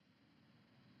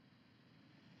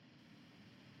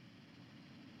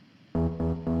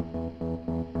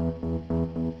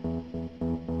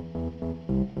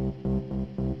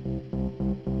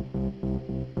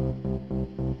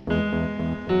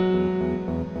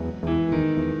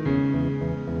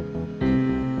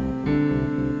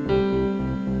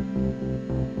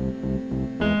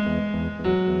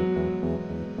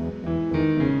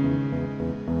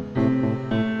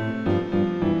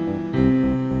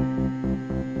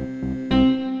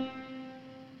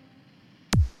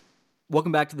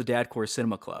Welcome back to the Dadcore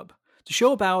Cinema Club, the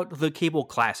show about the cable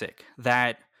classic,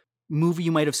 that movie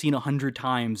you might have seen 100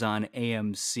 times on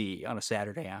AMC on a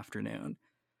Saturday afternoon.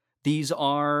 These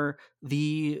are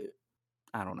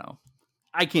I don't know.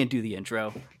 I can't do the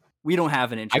intro. We don't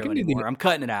have an I intro can do anymore. I'm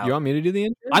cutting it You out. want me to do the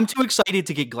intro? I'm too excited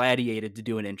to get Gladiated to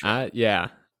do an intro. Yeah.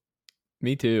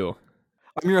 Me too.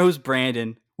 I'm your host,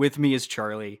 Brandon. With me is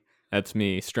Charlie. That's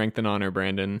me. Strength and honor,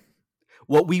 Brandon.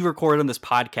 What we record on this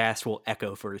podcast will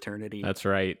echo for eternity. That's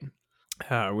right.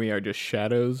 We are just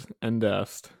shadows and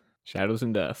dust. Shadows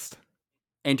and dust.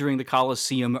 Entering the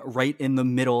Coliseum, right in the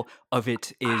middle of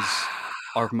it is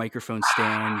our microphone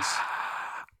stands,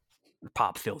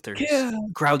 pop filters,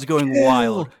 crowds going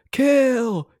wild.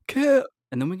 Kill!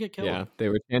 And then we get killed. Yeah, they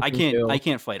were chanting I kill.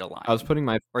 can't fight a lion. I was putting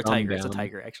my or a thumb tiger. down. It's a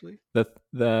tiger, actually.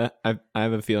 I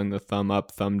have a feeling the thumb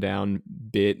up, thumb down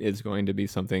bit is going to be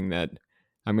something that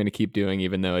I'm going to keep doing,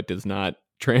 even though it does not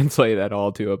translate at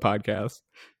all to a podcast.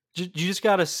 You just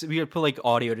we gotta put like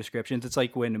audio descriptions. It's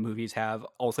like when movies have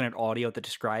alternate audio that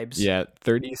describes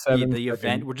 37 the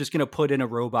event. We're just gonna put in a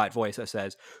robot voice that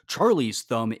says Charlie's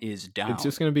thumb is down. It's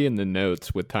just gonna be in the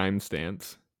notes with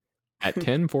timestamps. At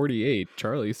 10:48,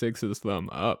 Charlie sticks his thumb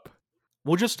up.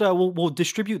 We'll just we'll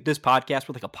distribute this podcast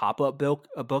with like a pop-up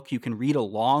book you can read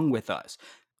along with us.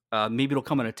 Maybe it'll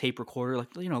come on a tape recorder,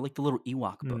 like the little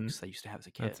Ewok books I used to have as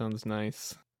a kid. That sounds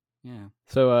nice. Yeah.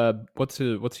 So, what's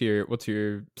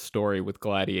your story with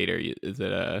Gladiator? Is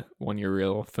it one you're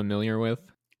real familiar with?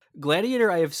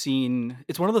 Gladiator, I have seen.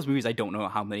 It's one of those movies I don't know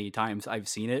how many times I've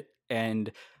seen it,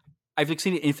 and I've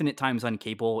seen it infinite times on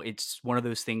cable. It's one of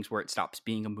those things where it stops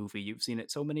being a movie. You've seen it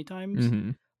so many times.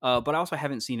 Mm-hmm. But I also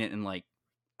haven't seen it in like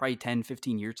probably 10,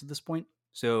 15 years at this point.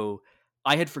 So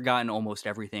I had forgotten almost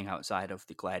everything outside of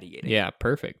the Gladiator. Yeah,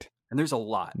 perfect. And there's a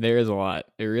lot. There is a lot.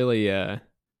 It really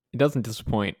it doesn't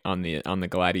disappoint on the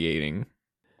gladiating.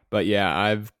 But yeah,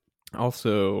 I've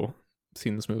also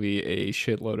seen this movie a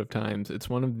shitload of times. It's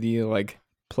one of the like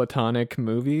platonic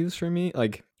movies for me.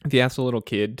 Like if you ask a little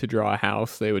kid to draw a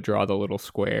house, they would draw the little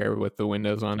square with the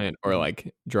windows on it, or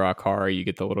like draw a car, you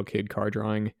get the little kid car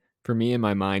drawing. For me, in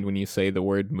my mind, when you say the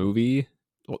word movie,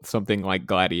 something like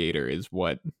Gladiator is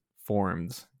what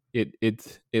forms. It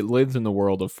lives in the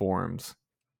world of forms.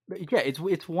 Yeah,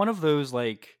 it's one of those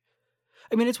like,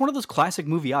 I mean, it's one of those classic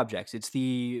movie objects. It's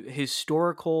the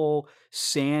historical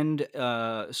sword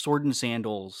and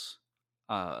sandals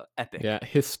epic. Yeah,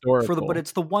 historical. But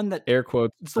it's the one that air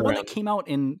quotes. It's the one that came out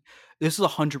in. This is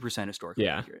 100% historical.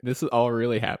 Yeah, accurate. This is all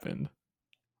really happened.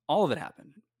 All of it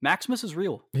happened. Maximus is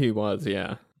real. He was,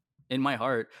 yeah. In my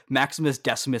heart, Maximus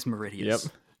Decimus Meridius.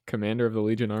 Yep, commander of the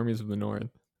Legion Armies of the North.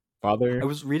 Father. I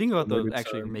was reading about the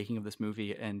actually making of this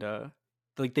movie, and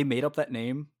like they made up that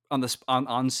name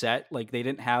on set. Like they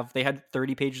had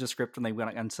 30 pages of script when they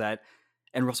went on set,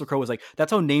 and Russell Crowe was like,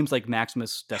 "That's how names like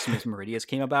Maximus Decimus Meridius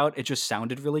came about." It just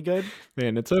sounded really good.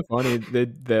 Man, it's so funny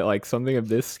that like something of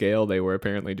this scale they were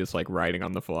apparently just like writing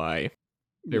on the fly.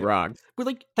 They rocked. But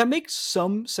like that makes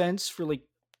some sense for like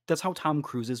that's how Tom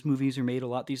Cruise's movies are made a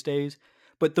lot these days.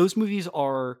 But those movies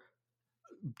are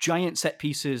giant set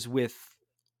pieces with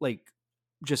like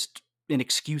just an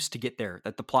excuse to get there,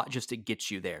 that the plot just it gets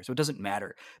you there, so it doesn't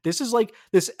matter. This is like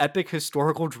this epic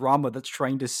historical drama that's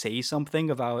trying to say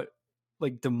something about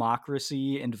like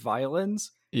democracy and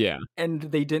violence. Yeah, and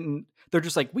they're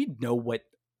just like, we know what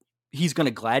he's gonna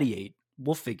gladiate,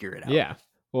 we'll figure it out. Yeah,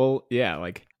 well, yeah,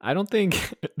 like I don't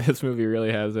think this movie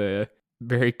really has a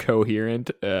very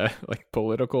coherent like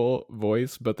political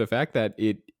voice, but the fact that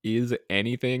it is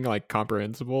anything like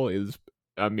comprehensible is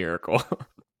a miracle.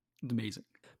 Amazing.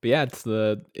 But yeah,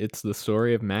 it's the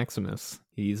story of Maximus.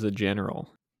 He's a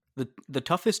general, the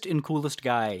toughest and coolest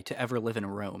guy to ever live in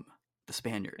Rome, the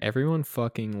Spaniard. Everyone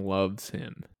fucking loves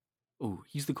him. Ooh,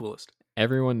 he's the coolest.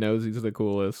 Everyone knows he's the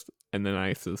coolest and the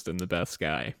nicest and the best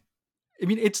guy. I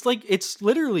mean, it's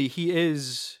literally, he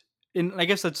is, and I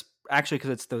guess that's actually because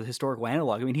it's the historical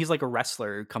analog. I mean, he's like a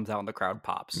wrestler who comes out and the crowd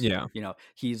pops. Yeah.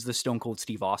 He's the Stone Cold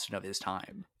Steve Austin of his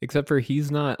time. Except for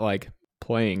he's not like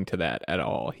playing to that at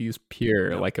all. He's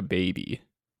pure like a baby.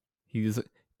 He's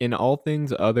in all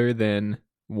things other than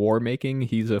war making,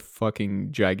 he's a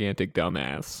fucking gigantic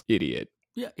dumbass idiot.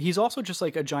 Yeah, he's also just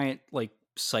like a giant like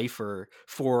cipher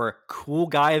for cool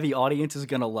guy the audience is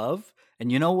gonna love.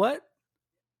 And you know what?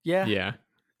 Yeah.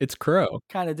 It's Crow.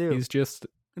 Kind of do.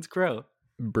 It's Crow.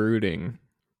 Brooding.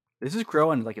 This is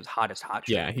Crow on like his hottest hot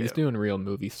shit. Yeah, he's doing real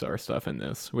movie star stuff in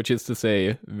this, which is to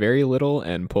say very little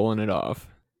and pulling it off.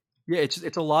 Yeah,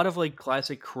 it's a lot of like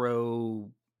classic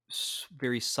Crow,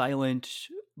 very silent,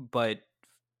 but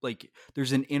like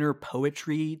there's an inner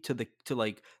poetry to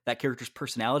like that character's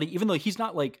personality, even though he's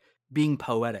not like being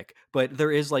poetic, but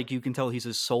there is like, you can tell he's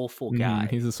a soulful guy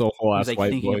He's a soulful who's ass like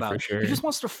white thinking boy for about, he sure. just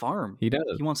wants to farm. He does.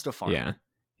 He wants to farm. Yeah.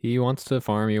 He wants to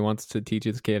farm. He wants to teach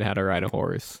his kid how to ride a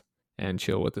horse and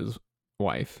chill with his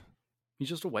wife. He's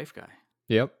just a wife guy.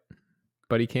 Yep.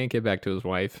 But he can't get back to his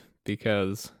wife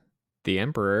because the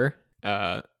emperor,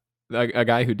 a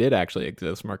guy who did actually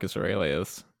exist, Marcus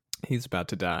Aurelius, he's about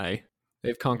to die.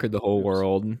 They've conquered the whole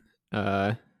world.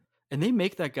 And they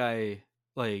make that guy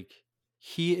like,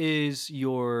 he is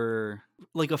your,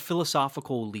 like, a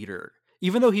philosophical leader.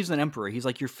 Even though he's an emperor, he's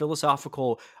like your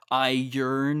philosophical, I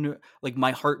yearn, like, my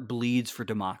heart bleeds for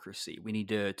democracy. We need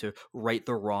to right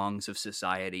the wrongs of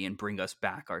society and bring us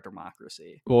back our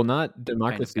democracy. Well, not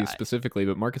democracy guy. specifically,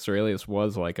 but Marcus Aurelius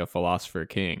was like a philosopher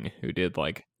king who did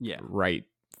like Yeah. right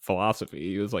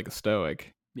philosophy. He was like a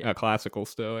stoic, Yeah. a classical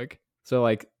stoic. So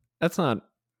like that's not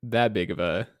that big of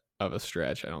a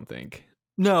stretch, I don't think.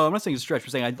 No, I'm not saying it's a stretch. I'm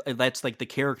saying that's like the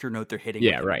character note they're hitting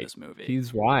with him in this movie.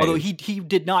 He's wise. Although he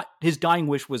did not, his dying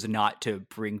wish was not to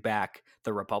bring back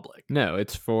the Republic. No,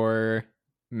 it's for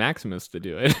Maximus to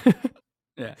do it.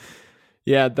 Yeah.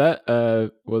 Yeah,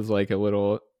 that was like a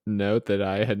little note that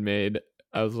I had made.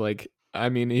 I was like, I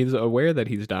mean, he's aware that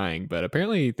he's dying, but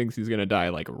apparently he thinks he's going to die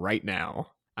like right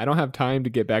now. I don't have time to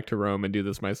get back to Rome and do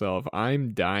this myself.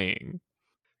 I'm dying.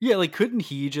 Yeah, like, couldn't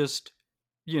he just,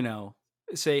 you know,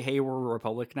 say, hey, we're a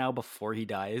republic now before he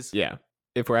dies? Yeah.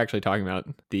 If we're actually talking about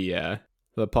the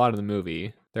plot of the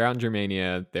movie, they're out in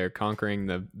Germania. They're conquering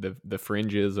the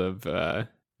fringes of the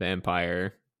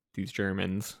empire, these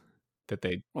Germans that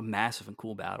they... A massive and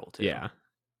cool battle, too. Yeah.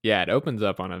 Yeah, it opens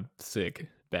up on a sick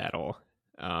battle.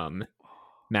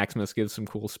 Maximus gives some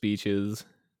cool speeches,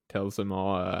 tells them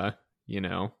all,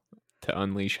 to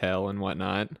unleash hell and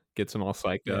whatnot, gets them all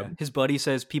psyched up. His buddy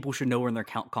says people should know when they're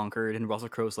conquered, and Russell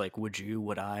Crowe's like, would you,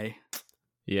 would I?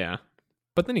 Yeah.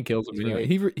 But then he kills them anyway.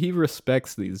 He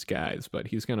respects these guys, but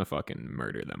he's gonna fucking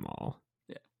murder them all.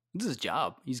 Yeah. This is his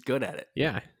job. He's good at it.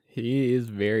 Yeah. He is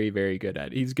very, very good at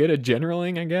it. He's good at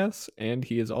generaling, I guess, and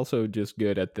he is also just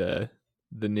good at the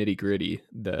nitty-gritty,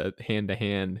 the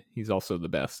hand-to-hand. He's also the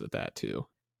best at that, too.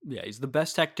 Yeah, he's the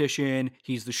best tactician.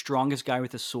 He's the strongest guy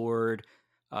with a sword.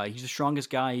 He's the strongest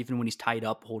guy even when he's tied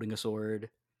up holding a sword.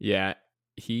 Yeah,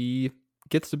 he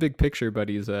gets the big picture, but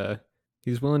he's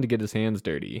willing to get his hands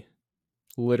dirty.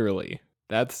 Literally.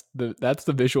 That's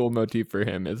the visual motif for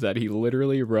him, is that he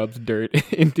literally rubs dirt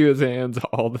into his hands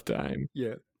all the time.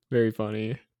 Yeah. Very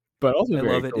funny. But also I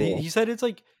very love it. cool. He said it's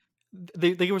like,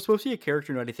 they were supposed to be a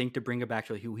character note, I think, to bring it back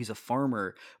to like, he's a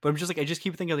farmer. But I'm just like, I just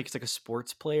keep thinking like it's like a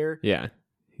sports player. Yeah.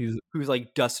 Who's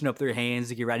like dusting up their hands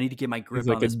to get ready. I need to get my grip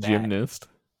on this bat. He's like a gymnast.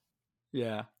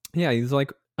 Yeah. Yeah, he's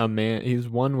like a man. He's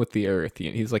one with the earth.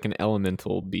 He's like an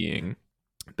elemental being.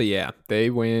 But yeah,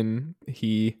 they win.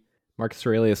 Marcus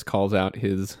Aurelius calls out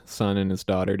his son and his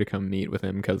daughter to come meet with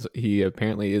him because he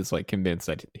apparently is like convinced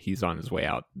that he's on his way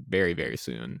out very, very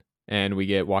soon. And we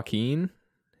get Joaquin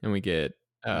and we get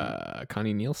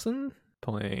Connie Nielsen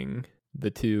playing the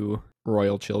two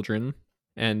royal children.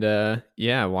 And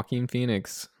Joaquin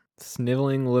Phoenix,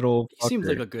 sniveling little fucker. He seems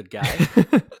like a good guy.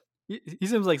 He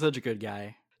seems like such a good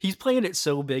guy. He's playing it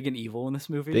so big and evil in this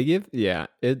movie.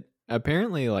 It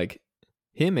apparently like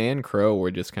him and Crow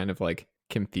were just kind of like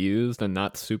confused and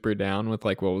not super down with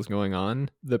like what was going on.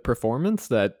 The performance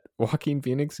that Joaquin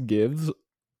Phoenix gives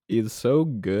is so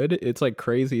good. It's like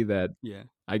crazy that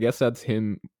I guess that's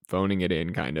him phoning it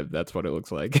in, kind of. That's what it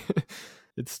looks like.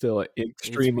 It's still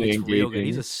extremely it's engaging. Real good.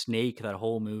 He's a snake that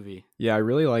whole movie. Yeah, I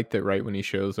really like that right when he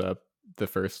shows up, the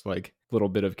first like little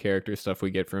bit of character stuff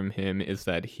we get from him is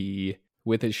that he,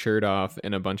 with his shirt off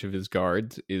and a bunch of his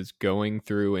guards, is going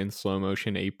through in slow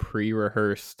motion a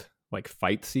pre-rehearsed like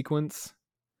fight sequence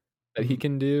that he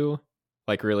can do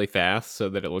like really fast so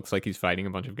that it looks like he's fighting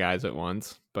a bunch of guys at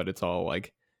once, but it's all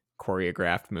like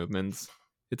choreographed movements.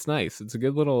 It's nice. It's a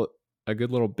good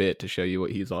little bit to show you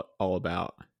what he's all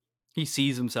about. He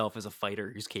sees himself as a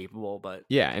fighter who's capable, but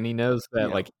yeah, and he knows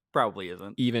that like probably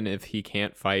isn't. Even if he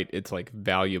can't fight, it's like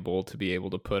valuable to be able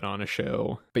to put on a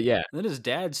show. But yeah. And then his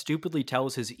dad stupidly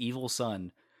tells his evil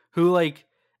son, who like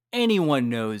anyone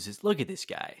knows is, look at this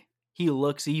guy. He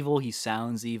looks evil. He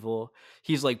sounds evil.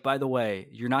 He's like, by the way,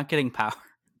 you're not getting power.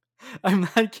 I'm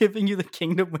not giving you the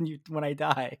kingdom when I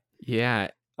die. Yeah.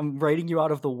 I'm writing you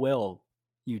out of the will,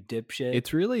 you dipshit.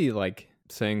 It's really like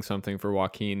saying something for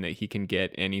Joaquin that he can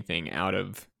get anything out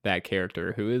of that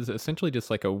character who is essentially just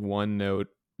like a one-note,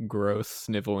 gross,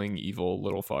 sniveling, evil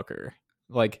little fucker.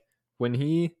 Like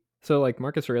like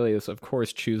Marcus Aurelius, of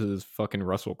course, chooses fucking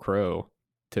Russell Crowe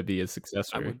to be his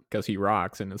successor because he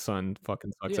rocks and his son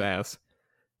fucking sucks ass.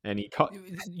 And he caught.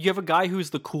 You have a guy who's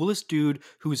the coolest dude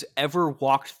who's ever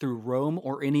walked through Rome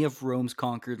or any of Rome's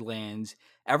conquered lands.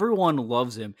 Everyone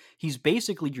loves him. He's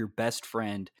basically your best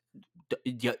friend.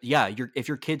 Yeah, if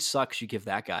your kid sucks, you give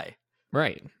that guy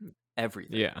Right.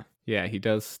 everything. Yeah. He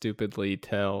does stupidly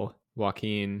tell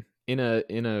Joaquin in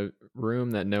a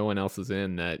room that no one else is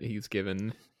in that he's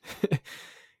given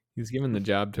he's given the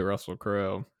job to Russell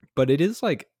Crowe. But it is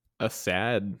like a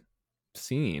sad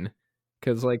scene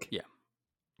because like Yeah.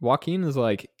 Joaquin is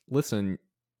like, listen,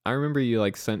 I remember you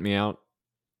like sent me out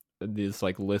this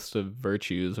like list of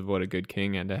virtues of what a good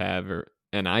king had to have,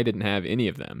 and I didn't have any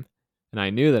of them, and I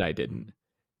knew that I didn't,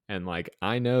 and like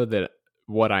I know that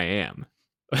what I am.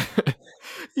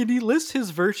 And he lists his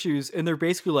virtues, and they're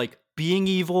basically like being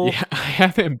evil, Yeah, I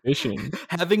have ambition.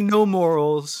 having no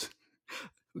morals,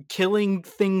 killing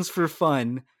things for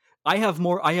fun. I have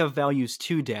values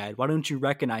too, Dad. Why don't you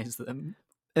recognize them?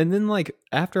 And then like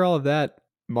after all of that,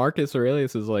 Marcus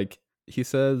Aurelius is like, he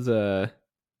says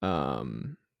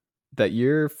um that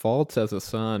your faults as a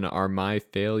son are my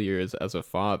failures as a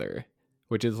father,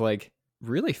 which is like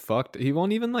really fucked. He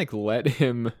won't even like let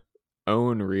him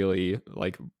own really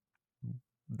like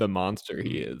the monster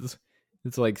he is.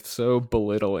 It's like so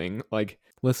belittling. Like,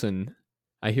 listen,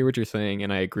 I hear what you're saying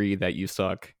and I agree that you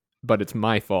suck, but it's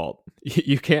my fault.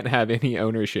 You can't have any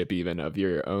ownership even of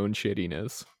your own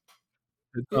shittiness.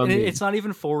 It's And on me. it's not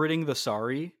even forwarding the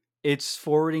sorry. It's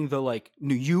forwarding the like,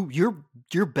 no,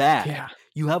 you're bad. Yeah,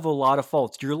 You have a lot of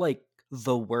faults. You're like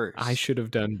the I worst. should have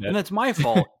done And that's my better.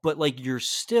 fault, but like you're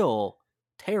still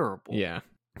terrible. Yeah.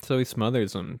 So he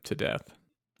smothers him to death.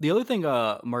 The other thing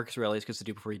Marcus Aurelius gets to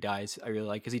do before he dies, I really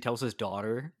like, because he tells his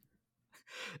daughter,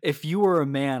 if you were a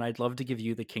man, I'd love to give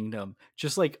you the kingdom.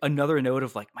 Just like another note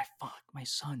of like, my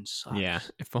son Yeah,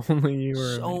 sucks if only you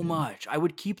were a so man. much. I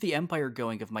would keep the empire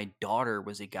going if my daughter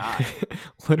was a guy.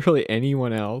 Literally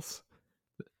anyone else.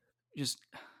 Just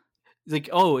like,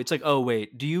 oh, it's like, oh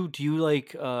wait, do you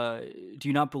like do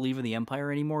you not believe in the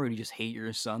empire anymore, or do you just hate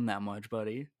your son that much,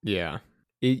 buddy? Yeah.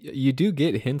 You do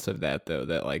get hints of that though,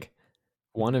 that like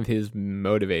one of his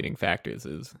motivating factors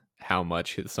is how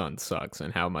much his son sucks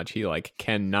and how much he like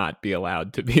cannot be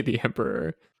allowed to be the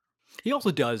emperor. He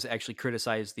also does actually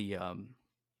criticize the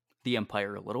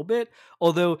empire a little bit,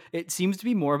 although it seems to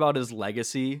be more about his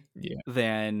legacy Yeah.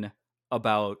 than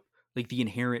about like the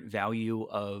inherent value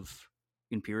of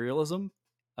imperialism.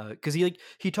 Because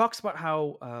he talks about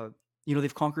how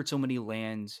they've conquered so many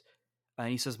lands, and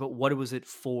he says, but what was it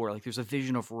for? Like, there's a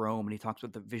vision of Rome, and he talks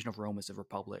about the vision of Rome as a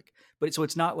republic. But so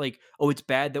it's not like, oh, it's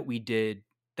bad that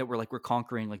we're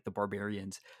conquering like the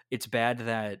barbarians. It's bad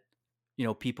that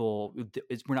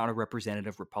we're not a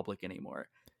representative republic anymore.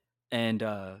 And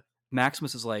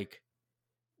Maximus is like,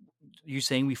 you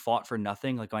saying we fought for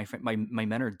nothing? Like, my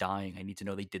men are dying. I need to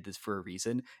know they did this for a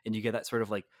reason. And you get that sort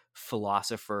of like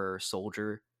philosopher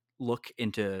soldier look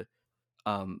into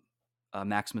um,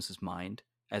 Maximus's mind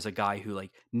as a guy who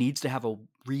like needs to have a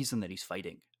reason that he's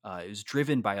fighting. Is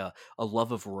driven by a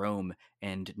love of Rome,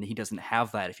 and he doesn't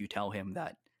have that if you tell him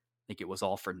that like it was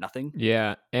all for nothing.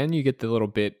 Yeah, and you get the little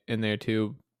bit in there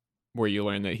too where you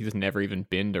learn that he's never even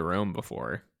been to Rome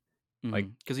before. Like,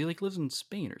 Because he like lives in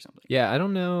Spain or something. yeah, I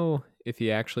don't know if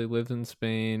he actually lives in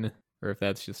Spain or if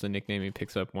that's just a nickname he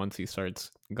picks up once he starts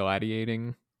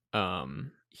gladiating.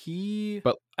 He,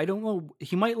 But I don't know.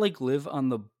 He might like live on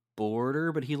the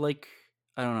border, but he like,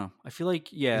 I don't know. I feel like,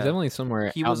 he's yeah, definitely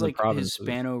somewhere he out was in the like provinces.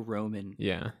 Hispano-Roman.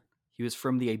 Yeah. He was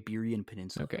from the Iberian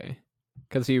Peninsula. Okay.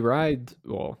 Because he rides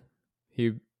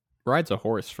a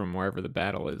horse from wherever the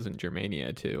battle is in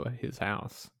Germania to his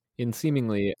house in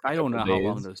seemingly I a don't couple know how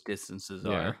long days. those distances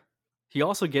Yeah. are. He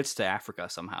also gets to Africa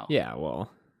somehow. Yeah,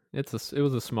 well, it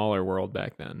was a smaller world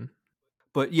back then.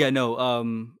 But yeah,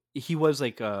 no, he was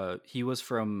like he was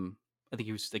from, I think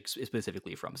he was like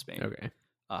specifically from Spain. Okay.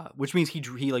 Which means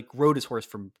he like rode his horse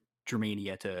from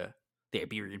Germania to the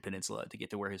Iberian Peninsula to get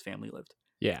to where his family lived.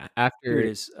 Yeah, Here it after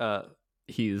is.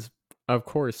 he's of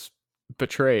course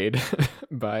betrayed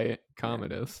by Yeah.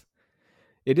 Commodus.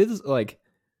 It is like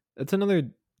that's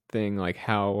another thing like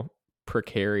how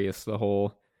precarious the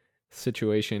whole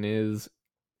situation is.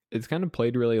 It's kind of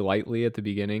played really lightly at the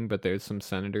beginning, but there's some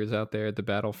senators out there at the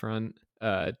battlefront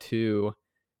too,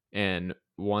 and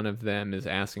one of them is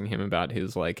asking him about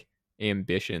his like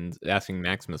ambitions, asking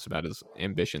Maximus about his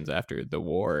ambitions after the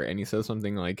war, and he says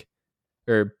something like,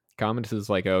 or Commodus is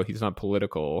like, "Oh, he's not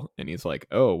political," and he's like,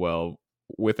 "Oh, well,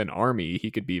 with an army,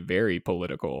 he could be very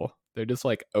political." They're just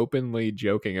like openly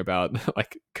joking about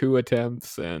like coup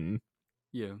attempts and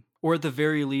Yeah. Or at the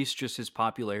very least, just his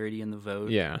popularity in the vote.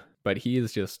 yeah, but he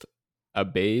is just a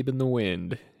babe in the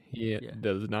wind. He Yeah.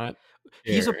 does not.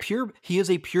 care. He is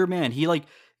a pure man. He like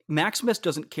Maximus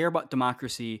doesn't care about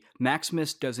democracy.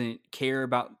 Maximus doesn't care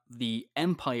about the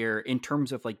empire in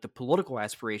terms of like the political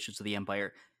aspirations of the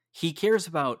empire. He cares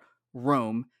about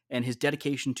Rome and his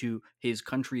dedication to his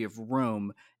country of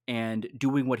Rome and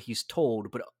doing what he's told,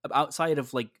 but outside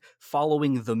of like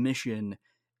following the mission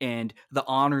and the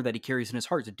honor that he carries in his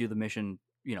heart to do the mission,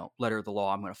 letter of the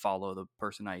law, I'm going to follow the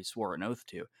person I swore an oath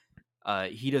to.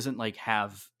 He doesn't like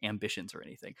have ambitions or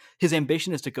anything. His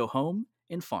ambition is to go home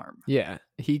and farm. Yeah,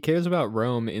 he cares about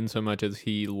Rome in so much as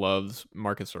he loves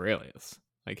Marcus Aurelius.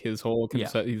 Like his whole Yeah.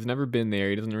 concept, he's never been there.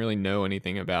 He doesn't really know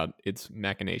anything about its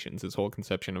machinations. His whole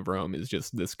conception of Rome is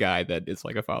just this guy that is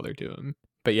like a father to him.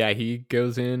 But yeah, he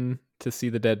goes in to see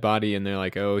the dead body, and they're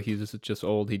like, "Oh, he's just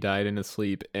old. He died in his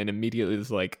sleep." And immediately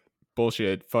is like,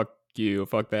 "Bullshit! Fuck you!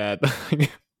 Fuck that!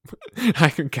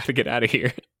 I gotta get out of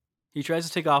here." He tries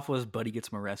to take off while his buddy gets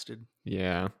him arrested.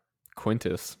 Yeah,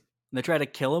 Quintus. And they try to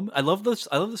kill him. I love this.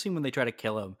 I love the scene when they try to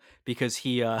kill him because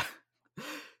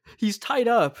he's tied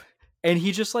up and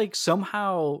he just like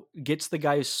somehow gets the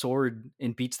guy's sword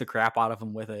and beats the crap out of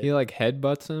him with it. He like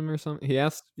headbutts him or something. He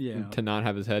asks Yeah. to not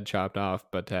have his head chopped off,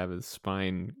 but to have his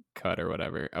spine cut or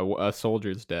whatever. A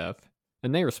soldier's death.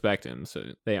 And they respect him,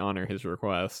 so they honor his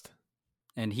request.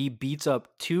 And he beats up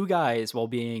two guys while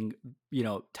being,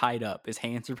 tied up. His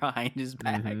hands are behind his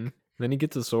back. Mm-hmm. Then he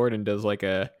gets a sword and does like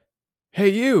a "Hey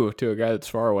you" to a guy that's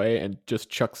far away and just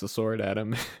chucks the sword at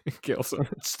him and kills him.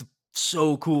 It's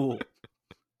so cool.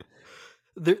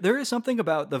 There is something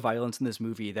about the violence in this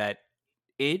movie that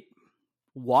it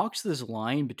walks this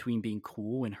line between being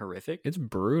cool and horrific. It's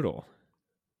brutal.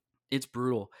 It's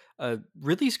brutal.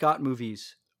 Ridley Scott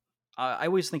movies, I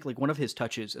always think like one of his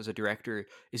touches as a director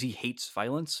is he hates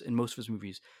violence in most of his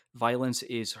movies. Violence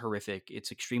is horrific.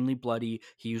 It's extremely bloody.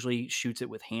 He usually shoots it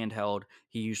with handheld.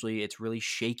 It's really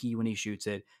shaky when he shoots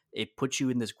it. It puts you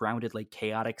in this grounded, like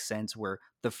chaotic sense where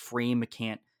the frame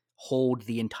can't hold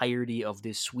the entirety of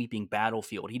this sweeping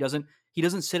battlefield. He doesn't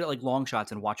sit at like long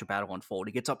shots and watch a battle unfold.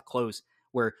 He gets up close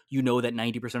where that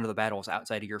 90% of the battle is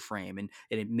outside of your frame and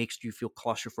it makes you feel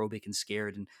claustrophobic and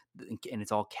scared and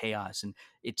it's all chaos and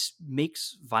it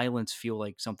makes violence feel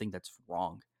like something that's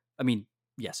wrong. I mean,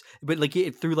 yes, but like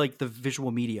through like the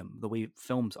visual medium, the way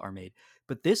films are made.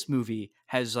 But this movie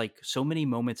has like so many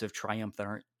moments of triumph that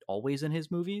aren't always in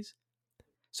his movies.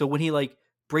 So when he like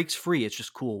breaks free, it's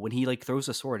just cool. When he like throws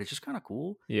a sword, it's just kind of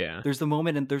cool. Yeah. There's the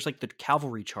moment and there's like the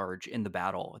cavalry charge in the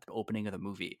battle at the opening of the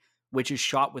movie, which is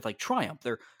shot with like triumph.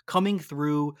 They're coming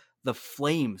through the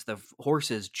flames, the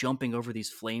horses jumping over these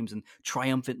flames, and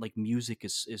triumphant like music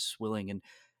is swilling.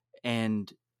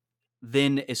 And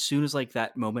then as soon as like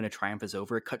that moment of triumph is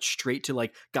over, it cuts straight to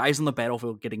like guys on the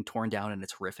battlefield getting torn down, and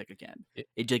it's horrific again.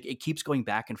 It keeps going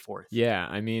back and forth. Yeah,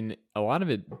 I mean, a lot of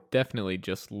it definitely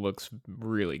just looks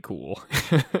really cool.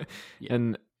 Yeah.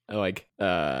 And like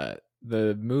the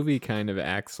movie kind of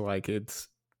acts like it's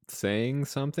saying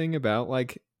something about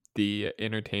like the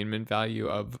entertainment value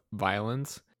of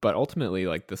violence, but ultimately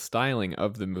like the styling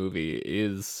of the movie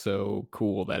is so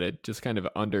cool that it just kind of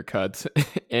undercuts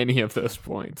any of those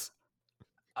points.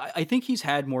 I think he's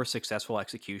had more successful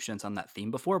executions on that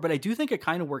theme before, but I do think it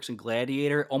kind of works in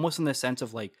Gladiator, almost in the sense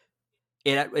of like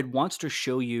it wants to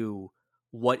show you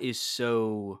what is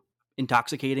so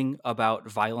intoxicating about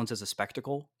violence as a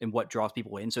spectacle and what draws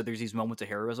people in. So there's these moments of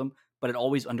heroism, but it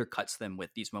always undercuts them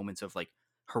with these moments of like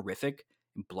horrific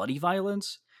and bloody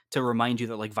violence to remind you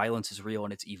that like violence is real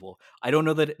and it's evil. I don't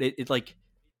know that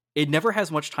it never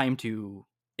has much time to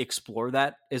explore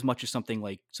that as much as something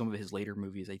like some of his later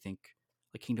movies. I think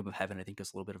like Kingdom of Heaven, I think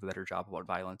does a little bit of a better job about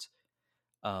violence.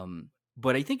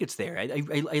 But I think it's there.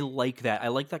 I like that. I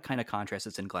like that kind of contrast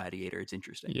that's in Gladiator. It's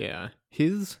interesting. Yeah.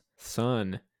 His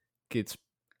son gets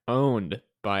owned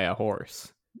by a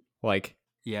horse. Like,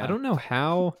 Yeah. I don't know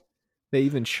how they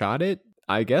even shot it.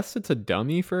 I guess it's a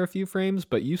dummy for a few frames,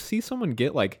 but you see someone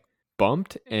get like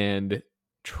bumped and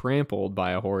trampled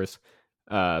by a horse.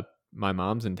 My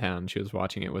mom's in town. She was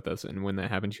watching it with us, and when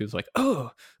that happened, she was like,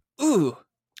 "Oh, ooh,"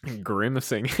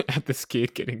 grimacing at this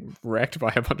kid getting wrecked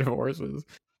by a bunch of horses.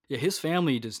 Yeah, his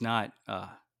family does not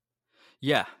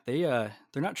yeah, they're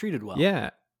not treated well.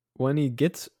 Yeah. When he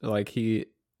gets like he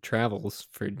travels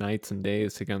for nights and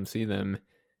days to come see them,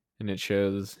 and it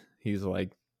shows he's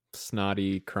like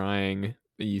snotty crying.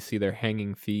 You see their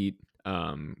hanging feet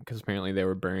because apparently they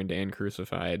were burned and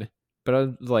crucified. But I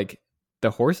was like,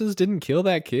 the horses didn't kill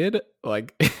that kid.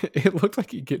 Like it looked like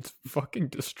he gets fucking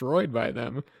destroyed by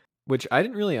them, which I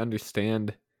didn't really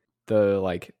understand the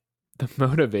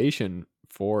motivation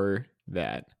for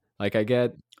that. Like I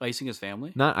get Icing his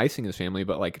family? not icing his family,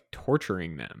 but like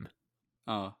torturing them.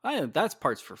 Oh, that's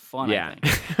parts for fun, I Yeah,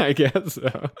 think. I guess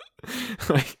so.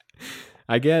 Like,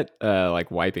 I get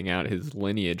like wiping out his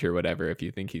lineage or whatever if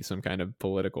you think he's some kind of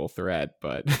political threat,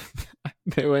 but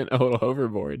they went a little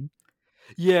overboard.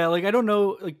 Yeah, like I don't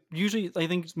know. Like usually, I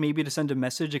think it's maybe to send a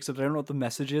message, except I don't know what the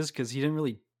message is because he didn't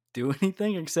really do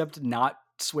anything except not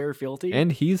swear filthy.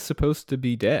 And he's supposed to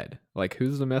be dead. Like,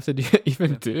 who's the message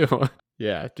even Yeah. to?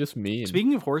 Yeah, just mean.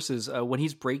 Speaking of horses, when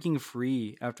he's breaking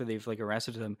free after they've like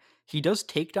arrested him, he does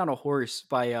take down a horse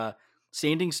by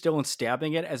standing still and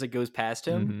stabbing it as it goes past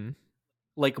him, Hmm.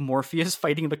 like Morpheus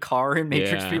fighting the car in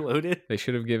Matrix Yeah, Reloaded. they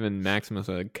should have given Maximus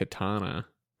a katana.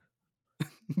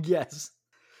 Yes,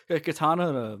 a katana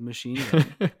and a machine gun.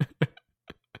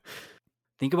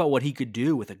 Think about what he could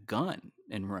do with a gun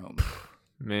in Rome.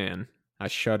 Man, I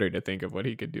shudder to think of what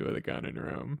he could do with a gun in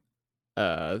Rome.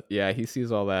 Yeah, he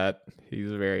sees all that.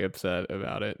 He's very upset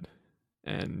about it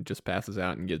and just passes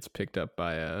out and gets picked up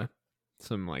by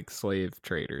some like slave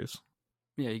traders.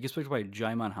 Yeah, he gets picked up by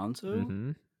Jaimon Hanzo.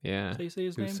 Mm-hmm. Yeah, That's how you say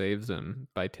his who name? saves him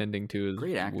by tending to his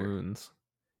Great actor. wounds.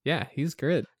 Yeah, he's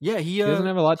good. Yeah, He doesn't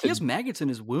have a lot he to. has maggots in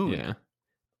his wound. Yeah.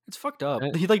 It's fucked up.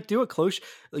 Uh, He like do a close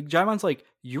like Jaimon's like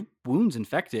your wound's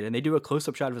infected, and they do a close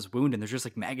up shot of his wound, and there's just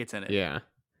like maggots in it. yeah.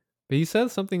 But he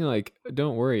says something like,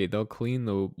 "Don't worry, they'll clean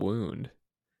the wound."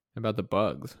 About the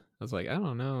bugs. I was like, I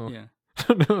don't know. Yeah, I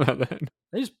don't know about that.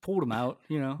 they just pulled him out.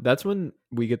 You know. That's when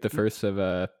we get the first of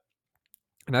it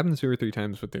happens 2 or 3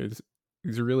 times, but there's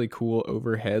these really cool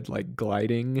overhead like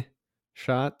gliding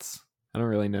shots. I don't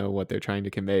really know what they're trying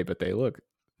to convey, but they look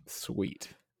sweet.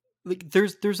 Like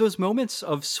there's those moments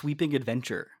of sweeping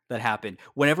adventure that happen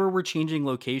whenever we're changing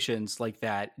locations like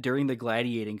that during the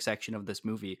gladiating section of this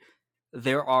movie.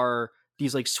 There are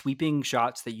these like sweeping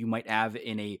shots that you might have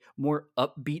in a more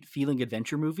upbeat feeling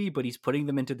adventure movie, but he's putting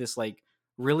them into this like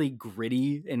really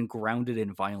gritty and grounded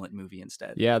and violent movie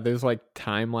instead. Yeah, there's like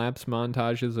time lapse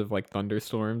montages of like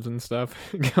thunderstorms and stuff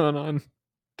going on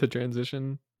to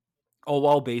transition. All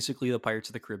while basically the Pirates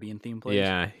of the Caribbean theme plays.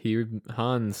 Yeah,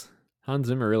 Hans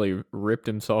Zimmer really ripped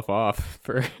himself off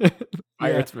for Yeah.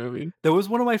 Pirates movie. That was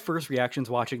one of my first reactions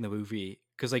watching the movie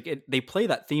because like they play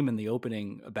that theme in the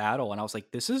opening battle, and I was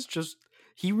like, this is just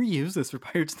he reused this for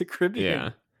Pirates of the Caribbean. Yeah.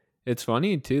 It's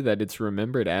funny too that it's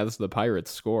remembered as the Pirates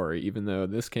score, even though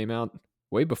this came out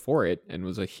way before it and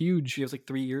was a huge She was like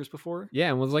 3 years before. yeah,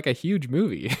 and was like a huge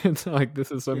movie. It's not like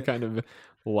this is some Yeah. kind of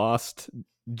lost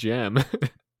gem.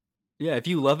 Yeah, if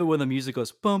you love it when the music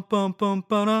goes bum bum bum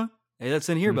ba hey, that's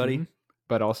in here, buddy. Mhm.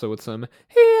 But also with some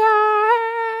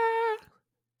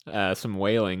some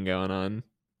wailing going on.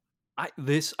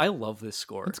 I love this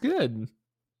score. It's good.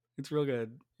 It's real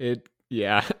good. It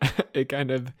yeah, it kind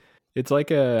of it's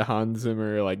like a Hans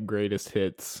Zimmer like greatest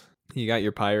hits. You got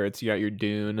your pirates, you got your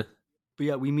Dune. But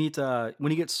yeah, we meet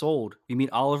when he gets sold, we meet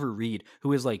Oliver Reed,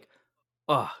 who is like,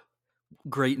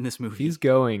 great in this movie. He's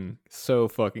going so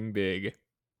fucking big.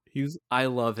 He's I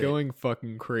love it. going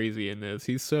fucking crazy in this.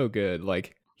 He's so good.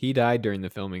 Like he died during the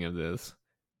filming of this.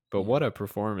 But what a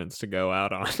performance to go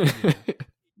out on.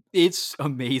 It's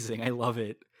amazing. I love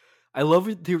it. I love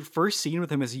it. The first scene with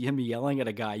him is him yelling at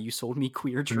a guy, "You sold me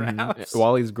queer traps."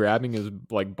 While he's grabbing his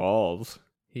like balls.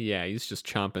 He's just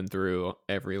chomping through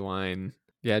every line.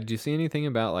 Yeah, did you see anything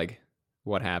about like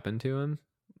what happened to him?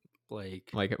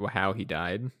 Like How he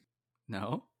died?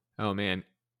 no. Oh man.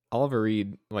 Oliver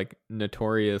Reed, like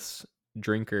notorious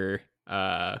drinker,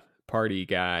 party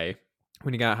guy.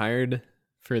 When he got hired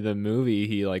for the movie,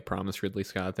 he like promised Ridley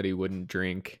Scott that he wouldn't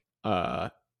drink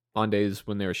on days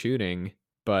when they were shooting,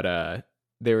 but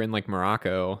they were in like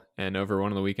Morocco, and over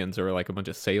one of the weekends there were like a bunch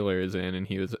of sailors in, and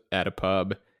he was at a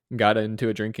pub, got into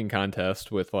a drinking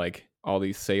contest with like all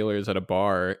these sailors at a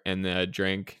bar, and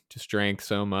drank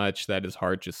so much that his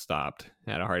heart just stopped,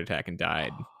 had a heart attack, and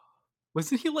died.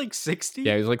 Wasn't he like 60?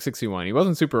 Yeah, he was like 61. He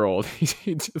wasn't super old.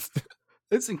 He just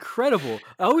It's incredible.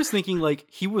 I was thinking like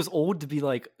he was old to be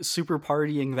like super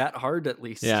partying that hard at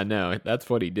least. yeah, no, that's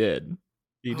what he did.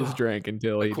 He just drank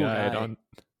until he cool died guy.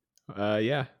 on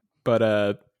yeah.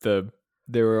 But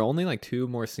there were only like 2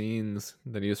 more scenes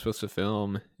that he was supposed to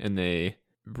film in the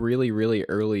really really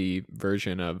early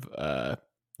version of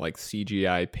like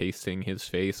CGI pasting his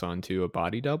face onto a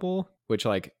body double, which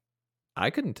like I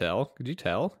couldn't tell. Could you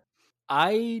tell?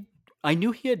 I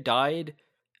knew he had died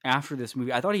after this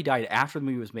movie. I thought he died after the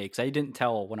movie was made because I didn't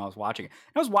tell when I was watching it.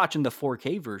 I was watching the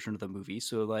 4K version of the movie,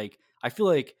 so like I feel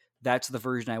like that's the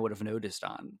version I would have noticed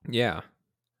on. Yeah.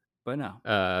 But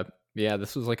no. Yeah,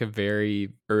 this was like a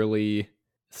very early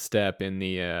step in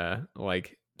the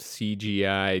like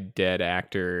CGI dead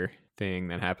actor thing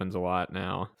that happens a lot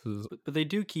now. But they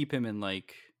do keep him in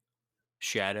like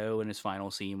shadow in his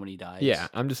final scene when he Yeah, dies.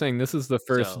 I'm just saying this is the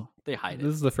first So they hide it.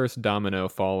 this is the first domino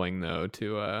falling though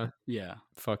to Yeah.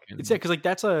 It's fucking because like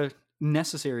that's a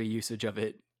necessary usage of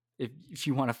it if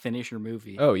you want to finish your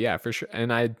movie. Oh yeah, for sure.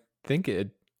 And I think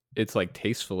it's like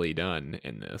tastefully done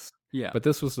in this. Yeah. But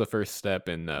this was the first step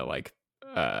in the like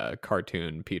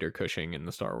cartoon Peter Cushing in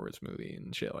the Star Wars movie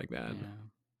and shit like that. Yeah.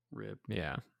 Rip.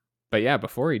 Yeah. But yeah,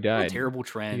 before he What a died, terrible he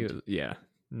trend. was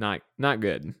not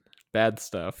good. Bad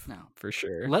stuff No. for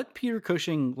sure. Let Peter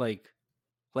Cushing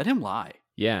let him lie.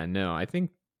 Yeah, no, I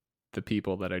think the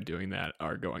people that are doing that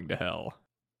are going to hell.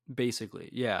 Basically.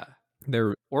 Yeah.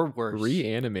 They're Or worse.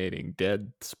 reanimating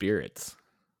dead spirits.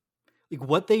 Like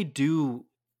what they do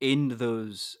in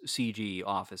those CG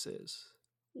offices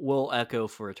will echo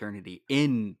for eternity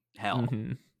in hell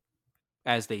Mhm.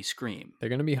 as they scream. They're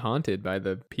going to be haunted by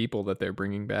the people that they're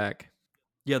bringing back.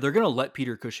 Yeah, they're gonna let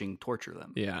Peter Cushing torture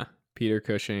them. Yeah, Peter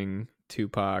Cushing,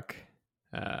 Tupac,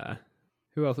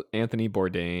 who else? Anthony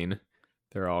Bourdain.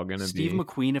 They're all gonna Steve be.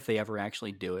 McQueen, if they ever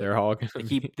actually do it, They're all gonna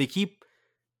they be keep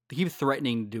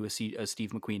threatening to do a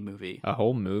Steve McQueen movie. a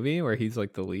whole movie where he's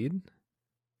like the lead,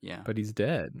 Yeah, but he's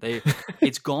dead.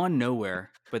 it's gone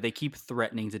nowhere, but they keep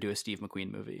threatening to do a Steve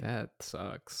McQueen movie. That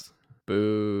sucks.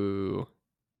 Boo.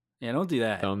 Yeah, don't do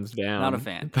that. Thumbs down. Not a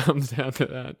fan. Thumbs down to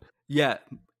that. Yeah,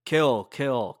 kill,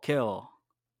 kill, kill.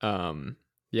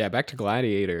 Yeah, back to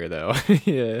Gladiator though.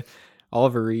 Yeah,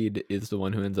 Oliver Reed is the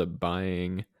one who ends up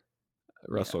buying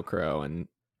Russell Crowe and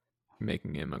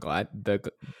making him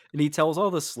And he tells all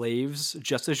the slaves,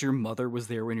 just as your mother was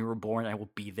there when you were born, I will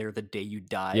be there the day you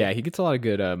die. Yeah, he gets a lot of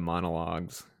good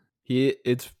monologues.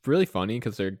 It's really funny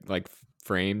because they're like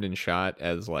framed and shot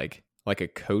as like a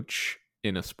coach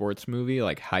in a sports movie,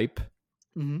 like hype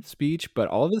speech. But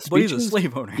all of his But he's speeches, a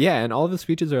slave owner. yeah, and all of his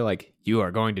speeches are like, "You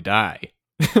are going to die.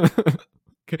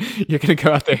 You're gonna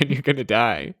go out there and you're gonna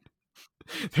die."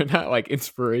 They're not like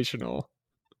inspirational.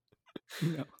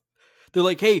 No. They're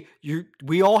like, hey,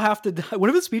 we all have to die. One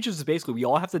of his speeches is basically, we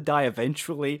all have to die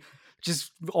eventually.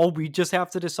 We just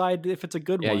have to decide if it's a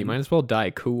good one. Yeah, you might as well die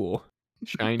cool,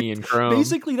 shiny and chrome.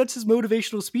 Basically, that's his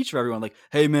motivational speech for everyone. Like,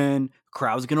 hey man,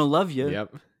 crowd's gonna love you.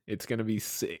 Yep, it's gonna be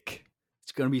sick.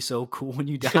 It's gonna be so cool when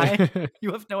you die.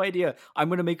 You have no idea. I'm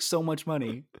gonna make so much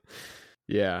money.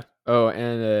 Yeah. Oh,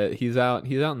 and he's out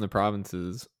in the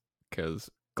provinces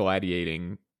because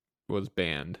gladiating was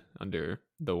banned under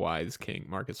the wise king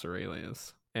Marcus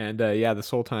Aurelius. And yeah, this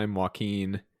whole time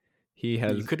Joaquin,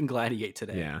 You couldn't gladiate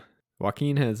today. Yeah,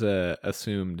 Joaquin has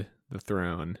assumed the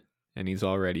throne, and he's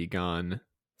already gone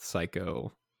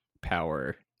psycho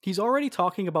power. He's already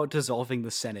talking about dissolving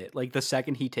the Senate, like the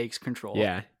second he takes control.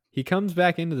 Yeah, he comes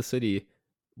back into the city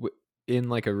in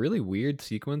like a really weird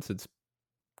sequence. It's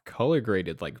color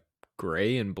graded like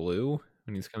gray and blue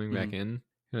when he's coming back in.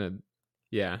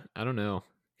 Yeah, I don't know.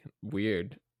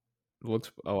 Weird. It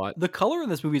looks a lot. The color in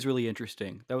this movie is really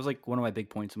interesting. That was like one of my big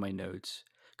points in my notes.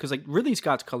 Because like Ridley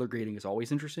Scott's color grading is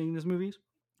always interesting in his movies.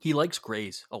 He likes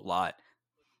grays a lot.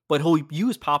 But he'll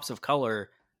use pops of color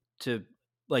to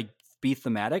like be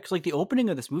thematic. So, like the opening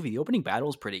of this movie, the opening battle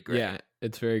is pretty gray. Yeah,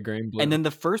 it's very gray and blue. And then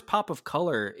the first pop of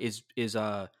color is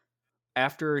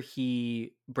after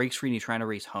he breaks free and he's trying to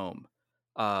race home.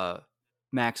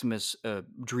 Maximus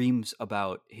dreams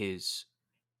about his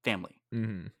family.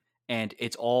 Mm-hmm. And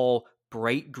it's all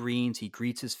bright greens. He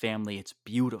greets his family. It's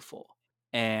beautiful.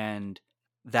 And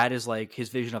that is like his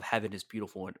vision of heaven is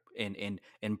beautiful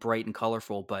and bright and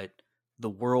colorful, but the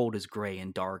world is gray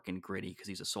and dark and gritty because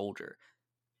he's a soldier.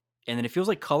 And then it feels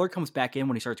like color comes back in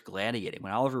when he starts gladiating.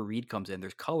 When Oliver Reed comes in,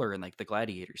 there's color in like the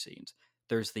gladiator scenes.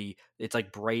 It's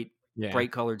like bright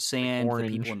colored sand. Like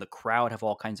the people in the crowd have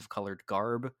all kinds of colored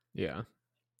garb. Yeah.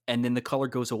 And then the color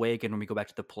goes away again when we go back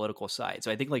to the political side.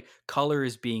 So I think like color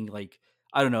is being like,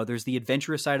 I don't know, there's the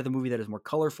adventurous side of the movie that is more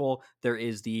colorful. There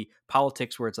is the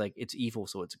politics where it's like, it's evil,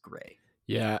 so it's gray.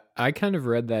 Yeah, I kind of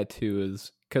read that too,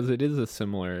 is because it is a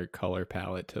similar color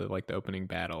palette to like the opening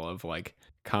battle of like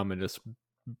Commodus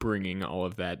bringing all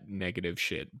of that negative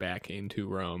shit back into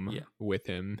Rome with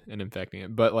him and infecting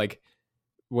it. But like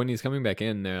when he's coming back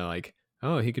in, they're like,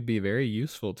 oh, he could be very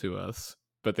useful to us.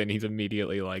 But then he's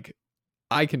immediately like,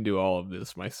 I can do all of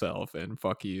this myself and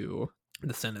fuck you.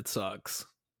 The Senate sucks.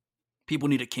 People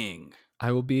need a king.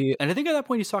 I will be. And I think at that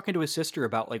point he's talking to his sister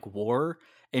about like war,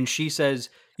 and she says,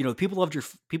 you know, people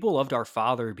loved our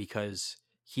father because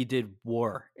he did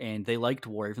war, and they liked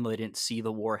war even though they didn't see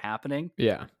the war happening.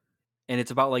 Yeah. And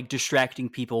it's about like distracting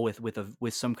people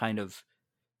with some kind of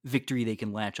victory they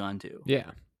can latch onto.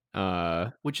 Yeah.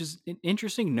 Which is an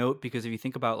interesting note because if you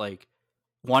think about like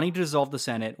wanting to dissolve the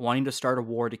Senate, wanting to start a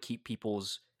war to keep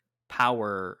people's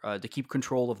power, to keep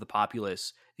control of the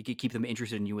populace, to keep them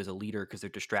interested in you as a leader because they're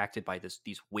distracted by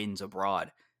these wins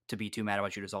abroad to be too mad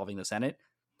about you dissolving the Senate.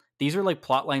 These are like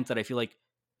plot lines that I feel like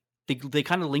they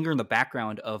kind of linger in the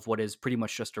background of what is pretty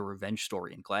much just a revenge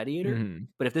story in Gladiator. Mhm.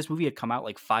 But if this movie had come out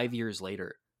like 5 years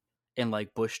later in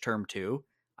like Bush term 2,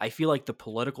 I feel like the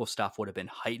political stuff would have been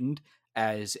heightened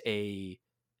as a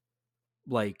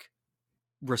like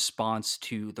response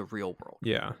to the real world.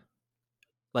 Yeah.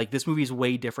 Like this movie is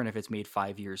way different if it's made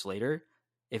 5 years later.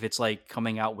 If it's like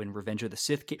coming out when Revenge of the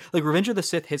Sith, like Revenge of the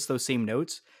Sith hits those same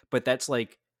notes, but that's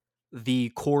like the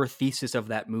core thesis of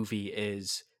that movie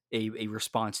is a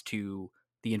response to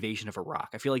the invasion of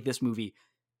Iraq. I feel like this movie,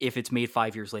 if it's made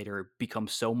 5 years later,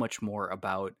 becomes so much more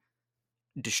about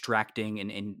distracting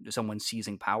and someone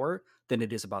seizing power than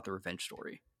it is about the revenge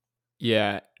story.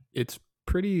 Yeah, it's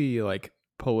pretty like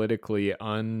politically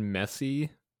unmessy,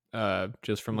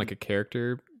 just from Mhm. like a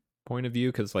character point of view,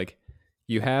 because like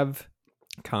you have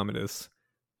Commodus,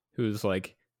 who's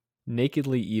like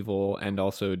nakedly evil and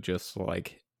also just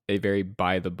like a very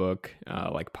by the book,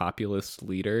 like populist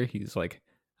leader. He's like,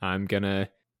 I'm gonna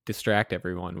distract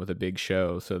everyone with a big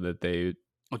show so that they,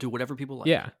 I'll do whatever people like.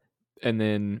 yeah. And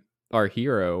then our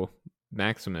hero,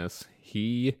 Maximus,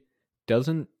 he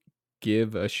doesn't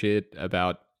give a shit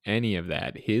about any of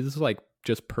that. His like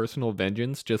just personal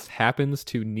vengeance just happens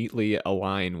to neatly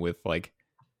align with like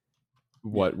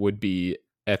Yeah. what would be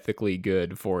ethically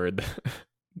good for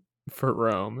for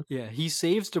Rome. Yeah, he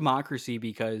saves democracy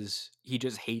because he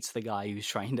just hates the guy who's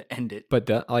trying to end it. But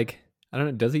like, I don't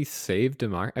know, does he save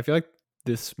democracy? I feel like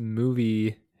this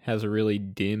movie has a really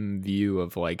dim view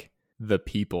of like the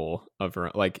people of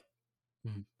Rome. Like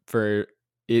Mhm. for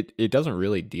it doesn't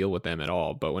really deal with them at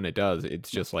all, but when it does,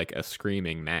 it's No. just like a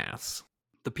screaming mass.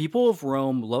 The people of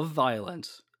Rome love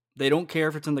violence. They don't care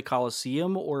if it's in the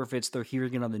Colosseum or if it's they're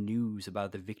hearing it on the news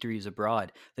about the victories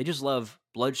abroad. They just love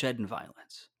bloodshed and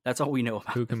violence. That's all we know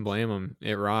about Who it. can blame them?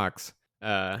 It rocks.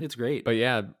 It's great. But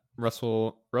yeah,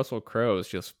 Russell Crowe is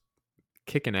just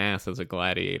kicking ass as a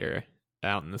gladiator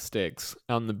out in the sticks,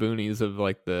 out in the boonies of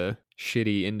like the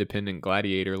shitty independent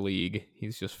gladiator league.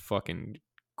 He's just fucking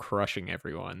crushing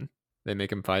everyone. They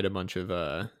make him fight a bunch of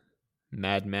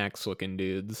Mad Max looking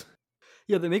dudes.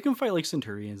 Yeah, they make him fight like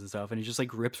centurions and stuff, and he just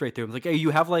like rips right through him. Like, hey,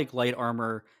 you have like light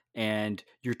armor and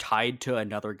you're tied to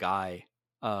another guy.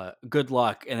 Good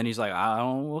luck. And then he's like,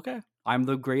 oh, okay. I'm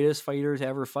the greatest fighter to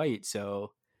ever fight.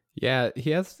 So Yeah,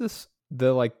 he has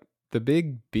the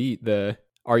big beat, the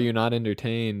 "Are you not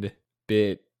entertained?"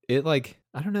 bit. It like,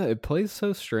 I don't know, it plays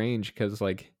so strange because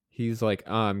like he's like,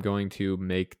 oh, I'm going to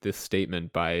make this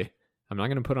statement by, I'm not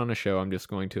going to put on a show. I'm just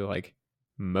going to like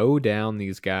mow down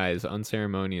these guys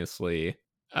unceremoniously.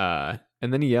 And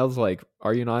then he yells like,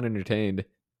 "Are you not entertained?"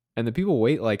 And the people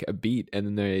wait like a beat, and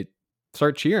then they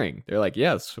start cheering. They're like,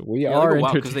 "Yes, we yeah, they are go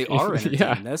wow because they are entertained." Yeah,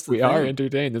 entertained. That's the we are thing.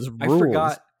 entertained. This I rules.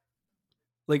 forgot.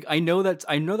 Like I know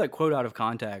that quote out of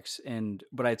context, and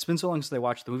but it's been so long since I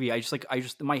watched the movie. I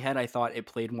just in my head I thought it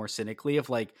played more cynically of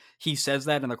like he says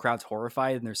that and the crowd's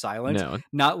horrified and there's silence, No,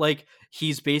 not like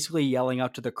he's basically yelling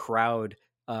out to the crowd,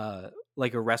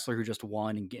 like a wrestler who just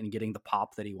won and getting the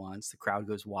pop that he wants. The crowd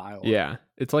goes wild. yeah,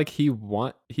 it's like he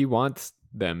wants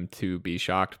them to be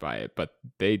shocked by it, but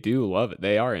they do love it.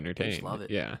 They are They just love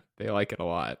entertained. it. Yeah, they like it a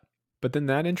lot. But then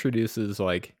that introduces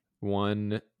like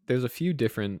one. There's a few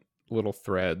different little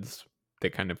threads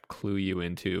that kind of clue you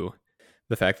into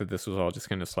the fact that this was all just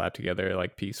kind of slapped together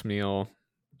like piecemeal.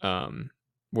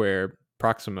 Where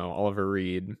Proximo, Oliver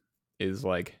Reed, is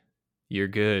like, "You're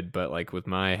good, but like with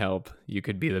my help, you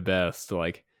could be the best.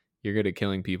 Like you're good at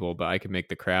killing people, but I could make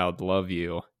the crowd love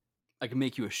you." I can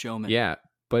make you a showman. Yeah,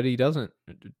 but he doesn't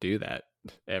do that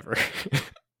ever.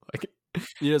 like,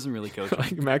 He doesn't really coach him.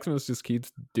 like Maximus just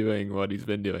keeps doing what he's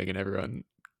been doing, and everyone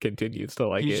continues to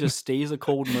like He it. just stays a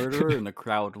cold murderer, and the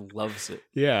crowd loves it.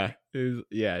 Yeah,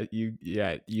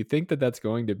 you think that that's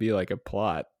going to be like a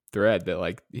plot thread that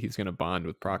like he's gonna bond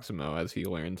with Proximo as he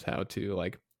learns how to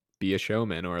like be a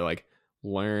showman or like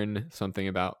learn something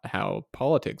about how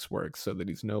politics works, so that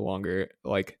he's no longer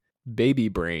like baby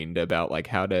brained about like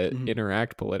how to Mhm.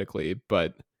 interact politically.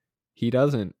 But he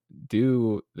doesn't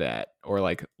do that or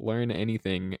like learn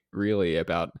anything really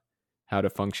about how to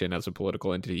function as a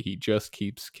political entity. He just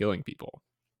keeps killing people.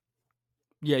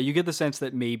 Yeah, you get the sense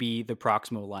that maybe the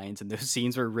Proximo lines in those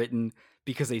scenes were written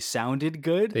because they sounded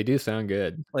good. They do sound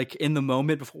good. Like in the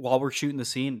moment while we're shooting the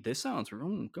scene, this sounds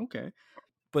okay,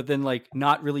 but then like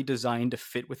not really designed to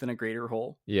fit within a greater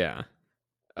whole. Yeah.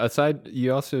 Aside,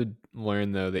 you also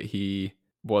learn though that he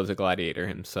was a gladiator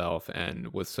himself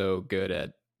and was so good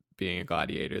at being a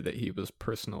gladiator that he was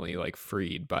personally like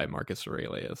freed by Marcus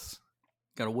Aurelius.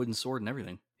 Got a wooden sword and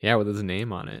everything. Yeah, with his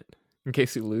name on it in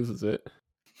case he loses it.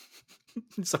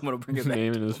 Someone will bring His it back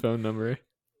name to and his him. phone number.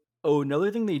 Oh,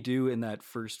 another thing they do in that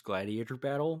first Gladiator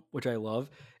battle, which I love,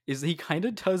 is he kind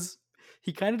of does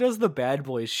the bad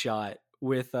boys shot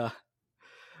with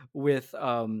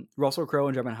Russell Crowe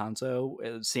and German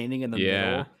Hanso standing in the Yeah.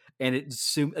 middle, and it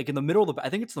zoom like in the middle of the. I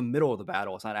think it's the middle of the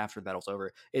battle. It's not after the battle's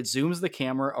over. It zooms the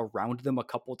camera around them a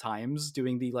couple times,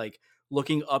 doing the like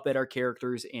looking up at our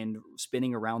characters and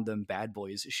spinning around them bad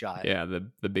boys shot. Yeah,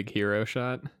 the big hero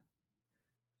shot.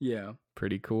 Yeah,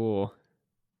 Pretty cool.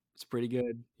 it's pretty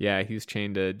good. Yeah, he's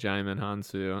chained to Jaimin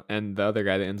Hansu, and the other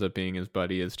guy that ends up being his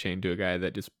buddy is chained to a guy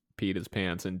that just peed his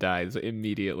pants and dies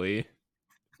immediately.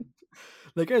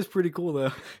 That guy's pretty cool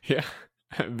though. Yeah,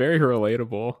 very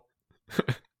relatable.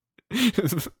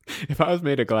 If I was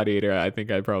made a gladiator, I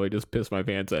think I'd probably just piss my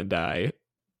pants and die.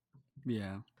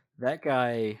 Yeah, that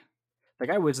guy. That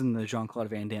guy was in the Jean-Claude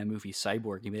Van Damme movie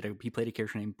Cyborg. He played a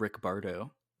character named Brick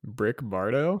Bardo, Brick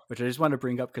Bardo? which I just wanted to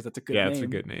bring up because that's a good Yeah, it's a name.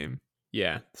 good name.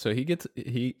 Yeah, so he gets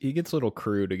a little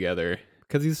crew together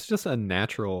because he's just a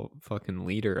natural fucking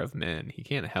leader of men. He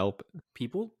can't help.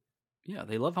 People, yeah,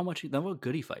 they love they love how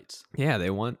good he fights. Yeah, they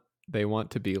want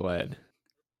to be led.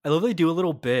 I love they do a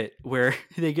little bit where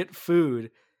they get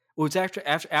food. Well, it's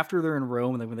after they're in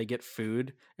Rome, and then when they get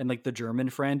food, and like the German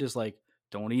friend is like,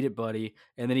 "Don't eat it, buddy,"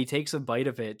 and then he takes a bite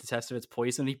of it to test if it's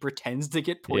poison. He pretends to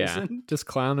get Yeah, poisoned. just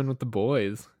clowning with the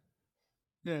boys.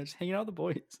 Yeah, just hanging out with the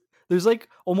boys. There's like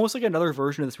almost like another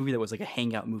version of this movie that was like a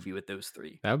hangout movie with those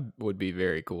three. That would be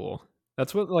very cool.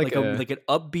 That's what Like a like an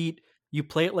upbeat. You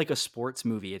play it like a sports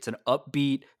movie. It's an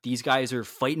upbeat. These guys are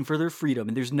fighting for their freedom,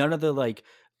 and there's none of the like.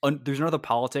 There's none of the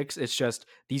politics. It's just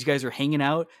these guys are hanging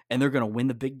out, and they're gonna win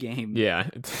the big game. Yeah,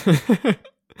 it's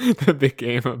the big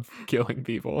game of killing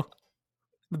people.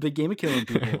 The big game of killing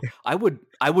people. I would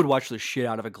watch the shit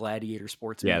out of a Gladiator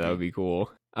sports movie. Yeah, that would be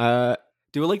cool.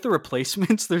 Do it like the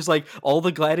Replacements. There's like all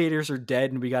the gladiators are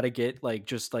dead, and we got to get like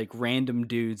just like random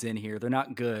dudes in here. They're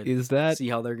not good. Is that? See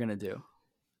how they're gonna do.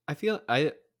 I feel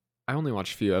I only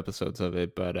watched a few episodes of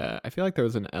it, but I feel like there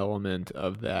was an element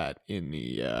of that in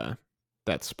the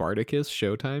that Spartacus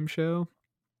Showtime show.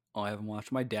 Oh, I haven't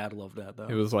watched. My dad loved that though.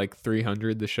 It was like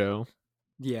 300 the show.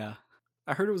 Yeah,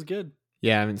 I heard it was good.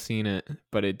 Yeah, I haven't seen it,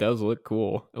 but it does look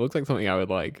cool. It looks like something I would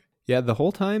like. Yeah, the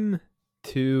whole time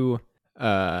to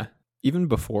even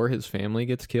before his family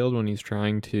gets killed, when he's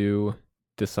trying to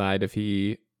decide if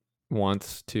he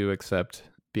wants to accept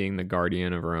being the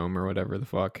guardian of Rome or whatever the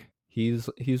fuck, he's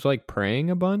like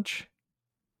praying a bunch.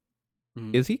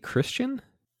 Mhm. Is he Christian?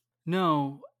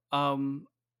 No,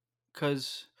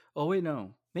 because oh wait,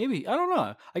 no, maybe I don't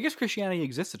know. I guess Christianity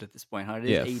existed at this point. Huh? It is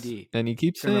Yes. AD. And he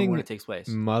keeps Can't remember when saying it takes place.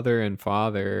 mother and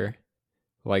father,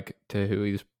 like to who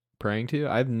he's praying to.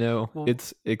 Well,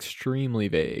 it's extremely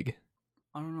vague.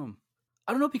 I don't know.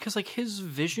 I don't know because like his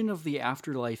vision of the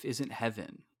afterlife isn't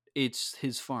heaven; it's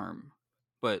his farm.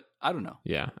 But I don't know.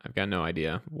 Yeah, I've got no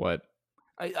idea what.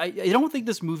 I don't think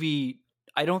this movie.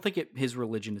 I don't think his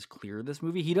religion is clear. This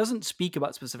movie, he doesn't speak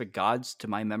about specific gods to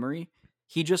my memory.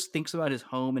 He just thinks about his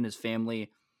home and his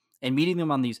family, and meeting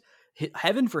them on these.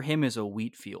 Heaven for him is a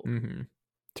wheat field, Mm-hmm.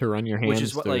 To run your which hands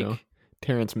is what through, like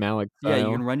Terrence Malick yeah, you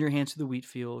style. can run your hands through the wheat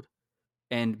field,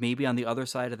 and maybe on the other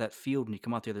side of that field, when you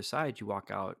come out the other side, you walk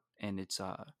out, and it's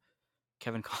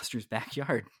Kevin Costner's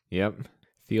backyard. Yep,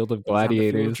 Field of He's on the Field of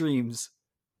Gladiators. Dreams,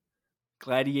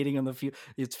 gladiating on the field.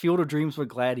 It's Field of Dreams with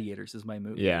gladiators is my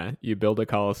movie. Yeah, you build a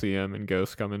coliseum and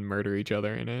ghosts come and murder each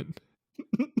other in it.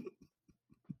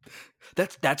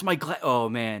 That's my oh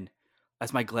man,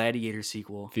 that's my Gladiator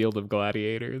sequel. Field of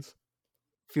Gladiators.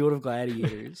 Field of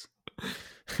Gladiators.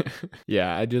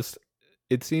 Yeah,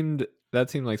 that seemed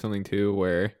like something too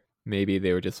where maybe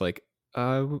they were just like,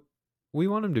 we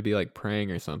want him to be like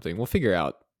praying or something. We'll figure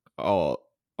out all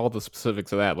the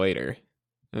specifics of that later.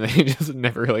 And they just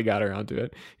never really got around to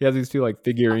it. He has these two like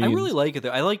figurines. I really like it though.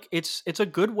 I like it's a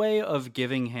good way of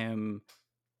giving him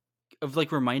of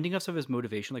like reminding us of his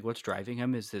motivation, like what's driving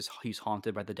him is this he's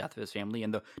haunted by the death of his family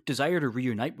and the desire to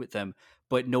reunite with them,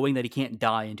 but knowing that he can't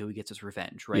die until he gets his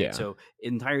revenge, right? Yeah. So the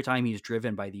entire time he's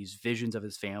driven by these visions of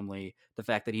his family, the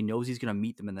fact that he knows he's gonna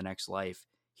meet them in the next life.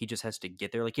 He just has to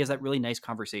get there. Like he has that really nice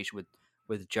conversation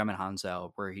with Jem and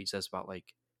Hansel where he says about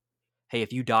like, hey,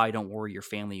 if you die, don't worry, your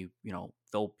family, you know,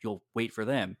 you'll wait for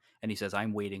them. And he says,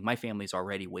 I'm waiting. My family's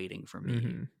already waiting for me.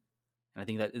 Mm-hmm.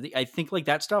 And I think like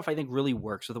that stuff, I think really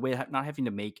works. So the way not having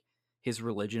to make his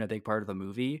religion a big part of the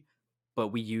movie, but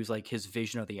we use like his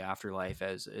vision of the afterlife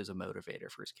as a motivator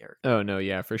for his character. Oh no,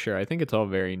 yeah, for sure. I think it's all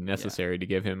very necessary to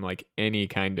give him like any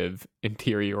kind of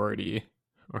interiority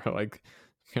or like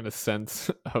kind of sense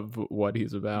of what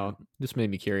he's about. Just made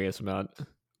me curious about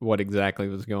what exactly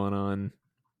was going on.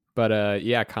 But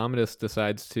yeah, Commodus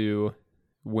decides to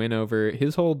win over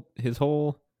his whole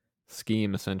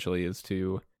scheme essentially is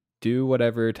to do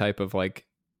whatever type of like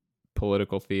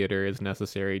political theater is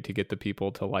necessary to get the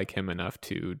people to like him enough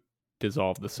to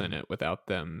dissolve the Senate without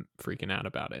them freaking out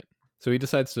about it. So he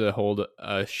decides to hold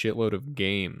a shitload of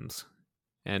games.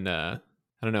 And I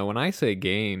don't know, when I say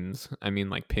games, I mean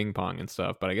like ping pong and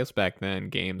stuff, but I guess back then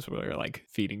games were like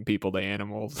feeding people to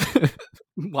animals.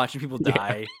 Watching people Yeah.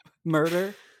 die.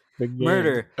 Murder. The games.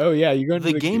 Murder. Oh yeah, you going to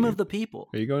The the game game? of the people.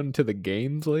 Are you going to the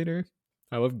games later?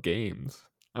 I love games.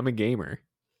 I'm a gamer.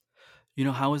 You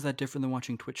know, how is that different than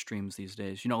watching Twitch streams these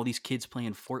days? You know, all these kids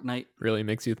playing Fortnite. Really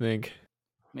makes you think.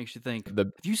 Makes you think. The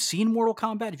Have you seen Mortal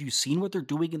Kombat? Have you seen what they're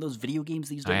doing in those video games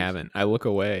these days? I haven't. I look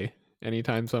away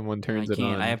anytime someone I turns it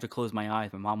can't. on. I have to close my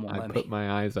eyes. My mom won't I let put me.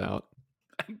 my eyes out.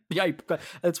 Yeah,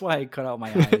 that's why I cut out my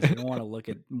eyes. I don't want to look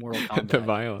at Mortal Kombat. The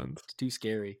violence. It's too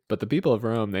scary. But the people of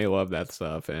Rome, they love that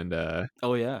stuff. And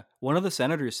Oh yeah, one of the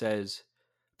senators says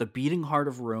the beating heart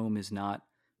of Rome is not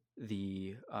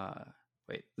the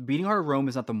the beating heart of Rome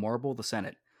is not the marble of the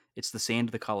Senate. It's the sand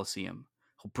of the Colosseum.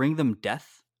 He'll bring them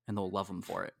death, and they'll love him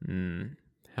for it.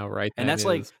 How right And that that's is.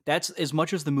 like that's as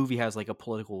much as the movie has like a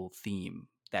political theme.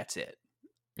 That's it.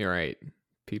 You're right.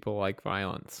 People like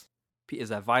violence. Is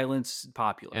that violence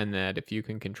popular? And that if you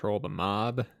can control the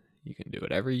mob, you can do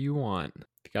whatever you want.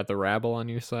 If you got the rabble on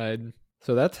your side.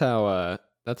 So that's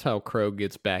how Crow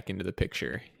gets back into the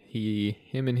picture.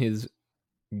 Him and his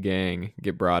gang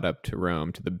get brought up to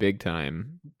Rome, to the big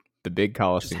time, the big Just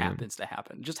Colosseum. happens to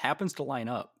happen. Just happens to line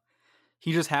up.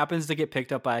 He just happens to get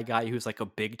picked up by a guy who's like a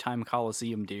big time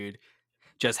Colosseum dude.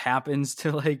 Just happens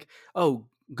to like, oh,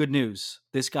 good news.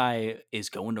 This guy is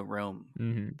going to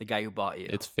Rome. The guy who bought you.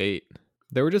 It's fate.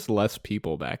 There were just less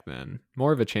people back then.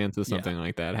 More of a chance of something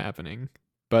like that happening.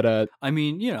 But I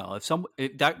mean, you know,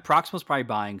 that Proxima's probably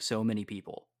buying so many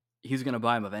people, he's gonna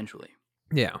buy them eventually.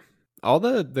 Yeah, all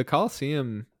the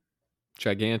Colosseum,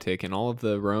 gigantic, and all of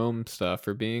the Rome stuff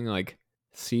for being like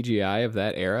CGI of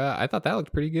that era, I thought that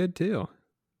looked pretty good too.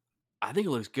 I think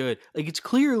it looks good. Like, it's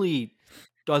clearly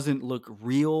doesn't look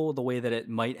real the way that it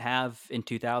might have in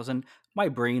 2000. My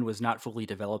brain was not fully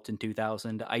developed in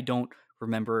 2000. I don't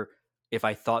remember if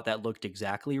I thought that looked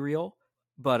exactly real,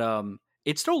 but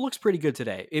it still looks pretty good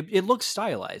today. It looks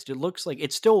stylized. It looks like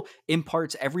it still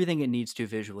imparts everything it needs to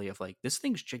visually of like, this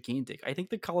thing's gigantic. I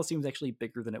think the Colosseum's actually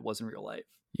bigger than it was in real life.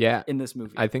 Yeah, in this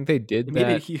movie. I think they did It that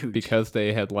made it huge. because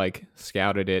they had like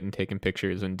scouted it and taken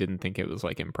pictures and didn't think it was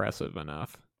like impressive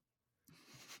enough.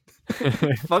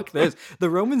 Fuck this. The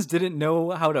Romans didn't know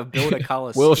how to build a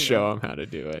Colosseum. We'll show them how to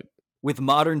do it. With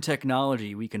modern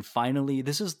technology, we can finally.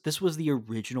 This was the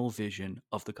original vision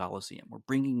of the Colosseum. We're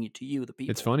bringing it to you, the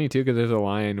people. It's funny too because there's a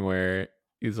line where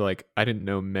he's like, "I didn't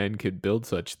know men could build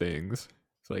such things."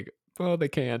 It's like, well, they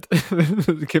can't.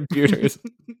 Computers.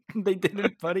 They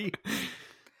didn't, buddy.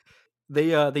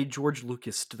 They George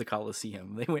Lucas to the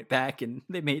Colosseum. They went back and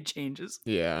they made changes.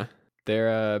 Yeah,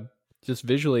 they're just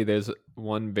visually. There's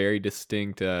one very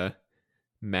distinct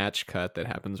match cut that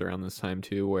happens around this time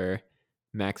too, where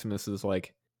Maximus is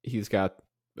like, he's got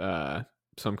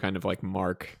some kind of like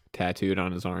mark tattooed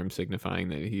on his arm signifying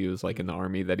that he was like in the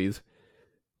army, that he's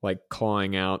like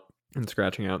clawing out and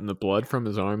scratching out, and the blood from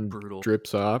his arm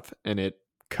drips off, and it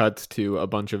cuts to a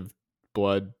bunch of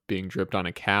blood being dripped on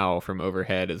a cow from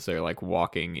overhead as they're like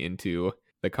walking into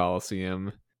the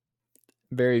Colosseum.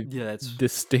 Very that's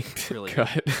distinct really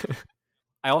cut.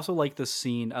 I also like the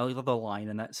scene. I like the line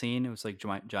in that scene. It was like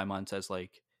Jaimon says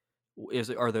like,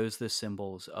 are those the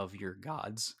symbols of your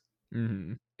gods?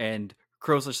 Mm-hmm. And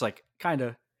Crow's just like, kind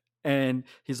of. And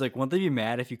he's like, won't they be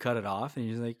mad if you cut it off? And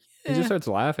he's like, he just starts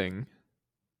laughing.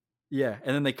 Yeah,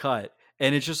 and then they cut.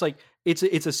 And it's just like, it's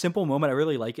a simple moment. I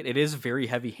really like it. It is very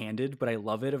heavy-handed, but I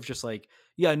love it, of just like,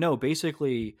 yeah, no,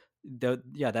 basically,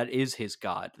 that is his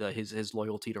god, his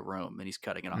loyalty to Rome, and he's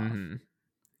cutting it off. Mm-hmm.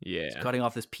 Yeah. He's cutting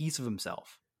off this piece of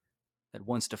himself that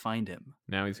wants to find him.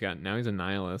 Now he's a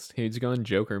nihilist. He's going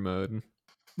Joker mode.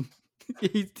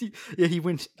 He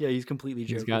went. Yeah, he's completely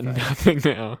Joker. He's got nothing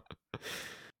now.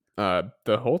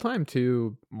 The whole time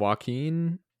too,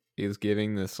 Joaquin is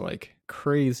giving this like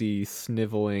crazy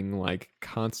sniveling, like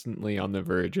constantly on the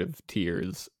verge of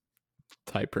tears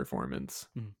type performance.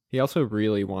 He also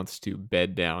really wants to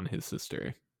bed down his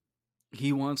sister.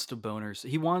 He wants to bone her.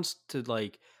 He wants to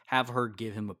like have her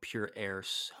give him a pure air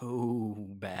so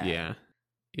bad.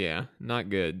 Yeah, not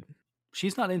good.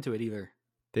 She's not into it either.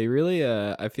 They really,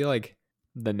 I feel like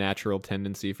the natural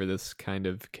tendency for this kind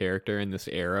of character in this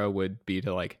era would be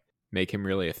to like make him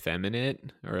really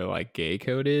effeminate or like gay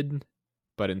coded,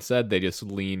 but instead they just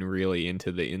lean really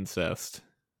into the incest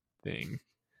thing.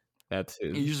 That's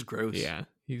his. He's just gross. Yeah,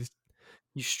 he's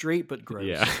He's straight but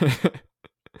yeah. gross.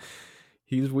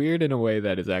 He's weird in a way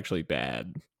that is actually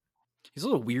bad. He's a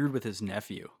little weird with his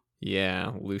nephew.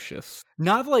 Yeah, Lucius.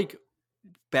 Not like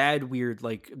bad weird,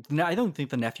 like I don't think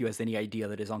the nephew has any idea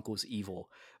that his uncle is evil,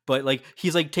 but like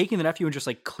he's like taking the nephew and just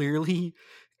like clearly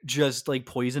just like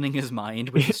poisoning his mind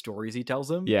with the stories he tells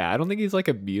him. Yeah, I don't think he's like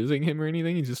abusing him or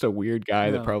anything. He's just a weird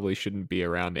guy that No. probably shouldn't be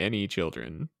around any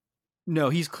children. No,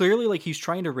 he's clearly like he's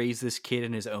trying to raise this kid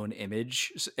in his own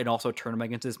image and also turn him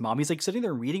against his mom. He's like sitting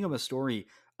there reading him a story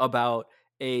about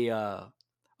a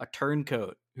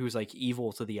turncoat who's like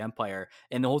evil to the empire,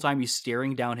 and the whole time he's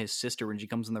staring down his sister when she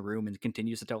comes in the room and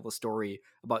continues to tell the story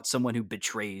about someone who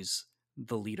betrays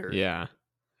the leader. Yeah,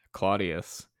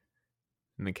 Claudius.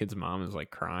 And the kid's mom is like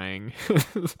crying.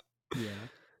 Yeah.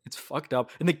 It's fucked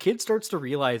up. And the kid starts to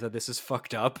realize that this is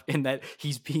fucked up and that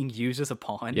he's being used as a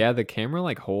pawn. Yeah, the camera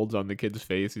like holds on the kid's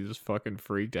face. He's just fucking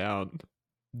freaked out.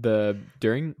 When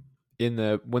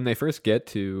they first get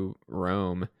to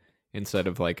Rome, instead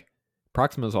of like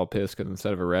Proxima's all pissed because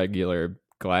instead of a regular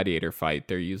gladiator fight,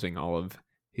 they're using all of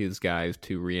his guys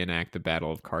to reenact the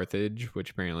Battle of Carthage, which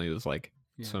apparently was like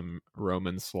some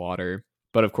Roman slaughter.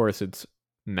 But of course, it's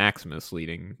Maximus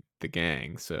leading the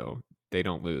gang, so they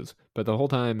don't lose. But the whole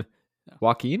time,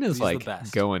 Joaquin is like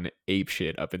going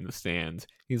apeshit up in the stands.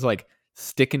 He's like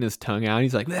sticking his tongue out.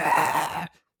 He's like, ah!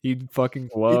 He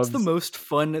fucking loves. It's the most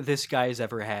fun this guy's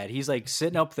ever had. He's like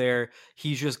sitting up there.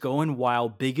 He's just going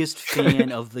wild. Biggest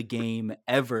fan of the game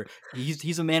ever.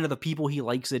 He's a man of the people. He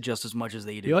likes it just as much as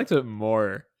they do. He likes it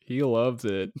more. He loves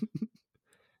it.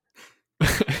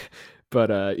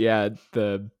 But yeah,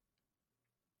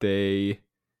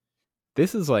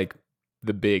 this is like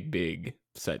the big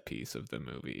set piece of the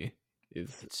movie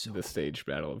is the staged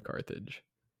Battle of Carthage.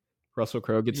 Russell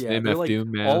Crowe gets the MF like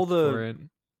Doom mask for it.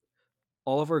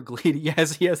 All of our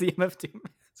yes, he has the MF Doom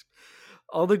mask.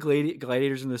 All the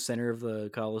gladiators in the center of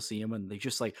the Colosseum, and they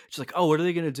just like, oh, what are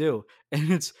they gonna do? And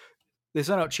they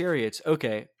sent out chariots.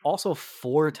 Okay, also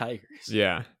 4 tigers.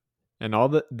 Yeah,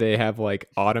 and they have like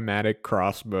automatic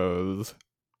crossbows.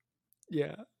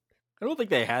 Yeah, I don't think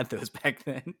they had those back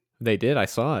then. They did. I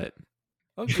saw it.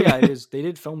 Oh yeah, it is. They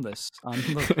did film this on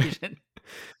location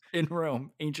in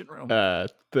Rome, ancient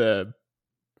Rome.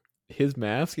 His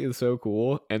mask is so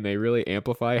cool, and they really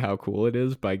amplify how cool it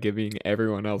is by giving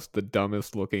everyone else the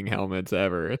dumbest looking helmets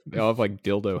ever. They all have like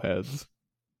dildo heads.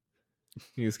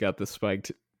 He's got the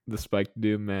spiked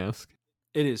Doom mask.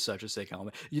 It is such a sick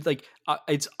helmet.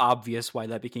 It's obvious why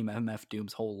that became MF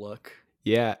Doom's whole look.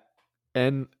 Yeah,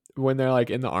 and when they're like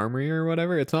in the armory or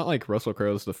whatever, it's not like Russell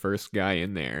Crowe's the first guy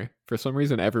in there. For some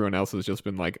reason, everyone else has just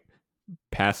been like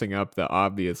passing up the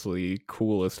obviously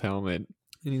coolest helmet.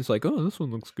 And he's like, oh, this one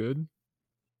looks good.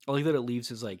 I like that it leaves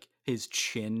his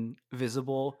chin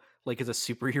visible, like as a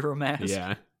superhero mask.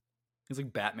 Yeah. He's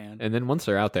like Batman. And then once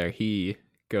they're out there, he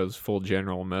goes full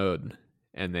general mode,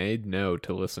 and they know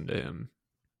to listen to him.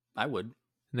 I would.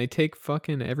 And they take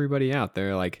fucking everybody out.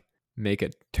 They're like, make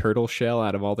a turtle shell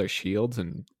out of all their shields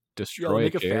and destroy a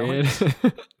chariot.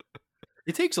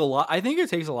 It takes a lot. I think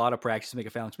it takes a lot of practice to make a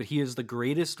phalanx, but he is the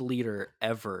greatest leader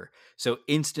ever. So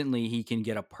instantly he can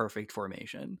get a perfect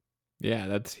formation.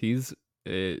 Yeah, he's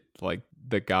like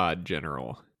the god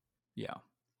general. Yeah,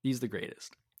 he's the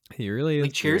greatest. He really is.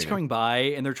 Like chariots coming by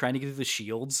and they're trying to get through the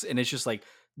shields, and it's just like,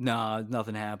 nah,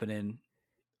 nothing happening.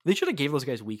 They should have gave those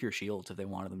guys weaker shields if they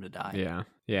wanted them to die.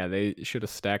 Yeah, they should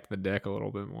have stacked the deck a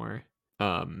little bit more.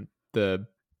 The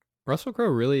Russell Crowe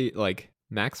really like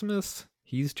Maximus.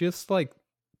 He's just like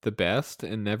the best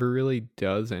and never really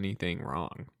does anything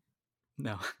wrong.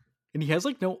 No. And he has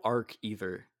like no arc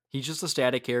either. He's just a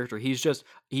static character. He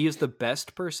is the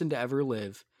best person to ever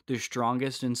live, the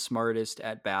strongest and smartest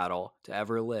at battle to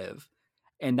ever live.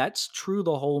 And that's true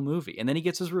the whole movie. And then he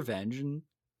gets his revenge in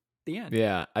the end.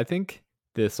 Yeah, I think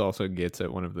this also gets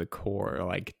at one of the core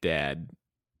like dad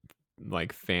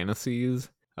like fantasies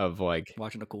of like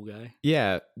watching a cool guy.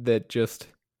 Yeah, that just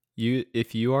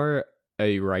if you are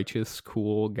a righteous,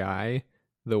 cool guy,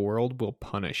 the world will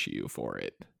punish you for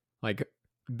it. Like,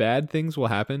 bad things will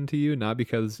happen to you, not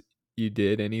because you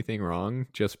did anything wrong,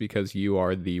 just because you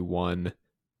are the one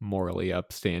morally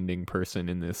upstanding person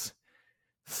in this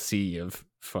sea of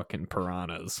fucking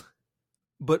piranhas.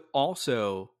 But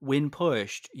also, when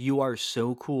pushed, you are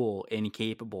so cool and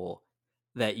capable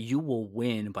that you will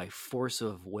win by force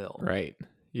of will. Right.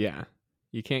 Yeah.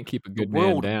 You can't keep a good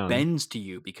man down. The world bends to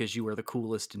you because you are the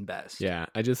coolest and best. Yeah,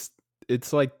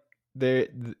 it's like there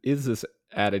is this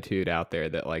attitude out there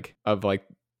that like of like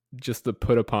just the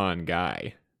put upon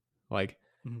guy. Like,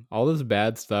 Mhm. all this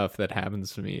bad stuff that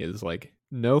happens to me is like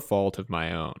no fault of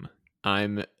my own.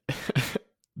 I'm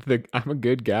I'm a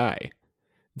good guy.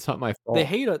 It's not my fault. They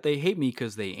hate me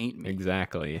because they ain't me.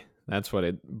 Exactly. That's what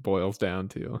it boils down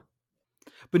to.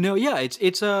 But no, yeah,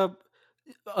 it's a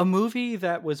movie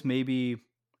that was maybe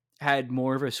had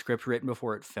more of a script written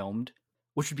before it filmed,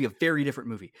 which would be a very different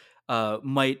movie.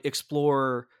 Might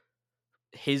explore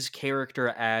his character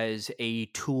as a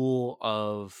tool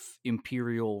of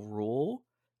imperial rule,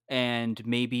 and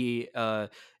maybe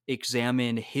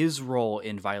examine his role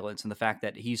in violence and the fact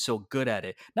that he's so good at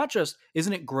it. Not just,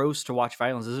 isn't it gross to watch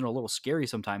violence, isn't it a little scary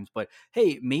sometimes, but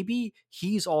hey, maybe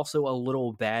he's also a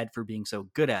little bad for being so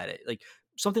good at it. Like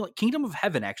something like Kingdom of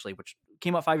Heaven, actually, which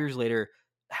came out 5 years later,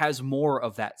 has more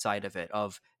of that side of it,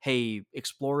 of hey,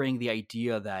 exploring the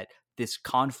idea that this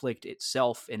conflict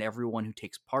itself and everyone who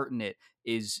takes part in it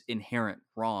is inherent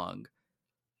wrong.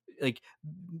 Like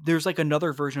there's like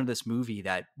another version of this movie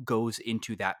that goes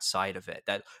into that side of it,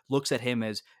 that looks at him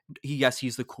as yes,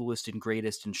 he's the coolest and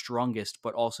greatest and strongest,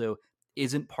 but also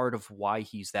isn't part of why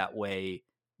he's that way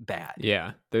bad.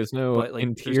 Yeah, there's no But like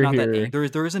there's not that interior.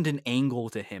 there isn't an angle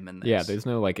to him in Yeah, this. there's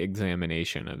no like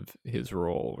examination of his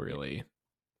role Yeah. really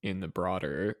in the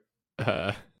broader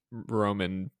uh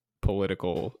Roman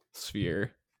political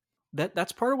sphere.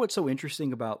 That's part of what's so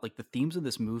interesting about like the themes of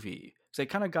this movie, because I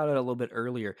kind of got it a little bit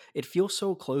earlier. It feels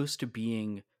so close to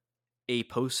being a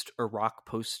post Iraq,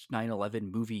 post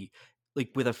 9/11 movie,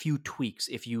 like with a few tweaks.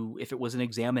 If it was an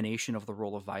examination of the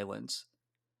role of violence,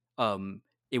 um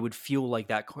it would feel like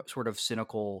that sort of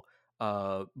cynical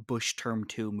Bush term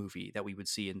 2 movie that we would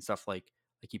see in stuff like,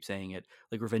 I keep saying it,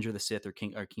 like Revenge of the Sith or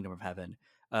Kingdom of Heaven.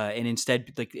 And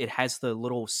instead, like it has the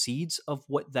little seeds of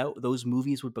what those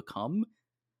movies would become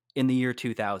in the year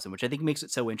 2000, which I think makes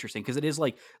it so interesting, because it is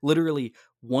like literally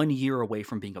 1 year away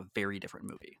from being a very different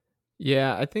movie.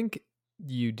 Yeah, I think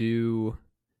you do.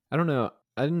 I don't know.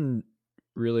 I didn't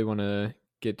really want to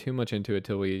get too much into it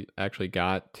till we actually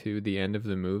got to the end of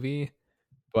the movie,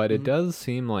 but it Mhm. does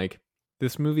seem like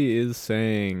this movie is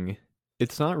saying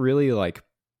it's not really like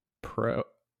pro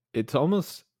it's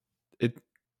almost it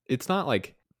it's not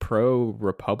like pro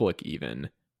republic even.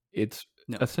 It's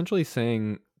No. essentially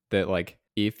saying that like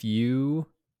if you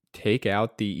take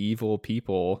out the evil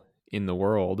people in the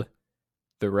world,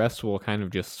 the rest will kind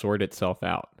of just sort itself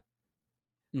out.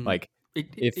 Mhm. Like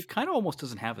It if kind of almost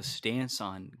doesn't have a stance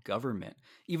on government,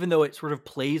 even though it sort of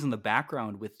plays in the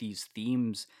background with these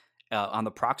themes on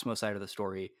the Proximo side of the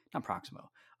story, not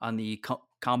Proximo, on the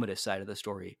Commodus side of the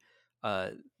story.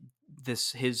 Uh,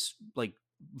 this his like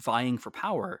vying for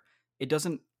power. It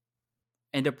doesn't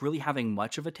end up really having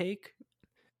much of a take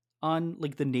on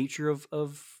like the nature of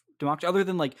democracy, other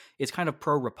than like it's kind of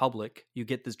pro republic. You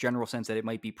get this general sense that it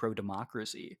might be pro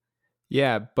democracy.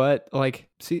 yeah, but like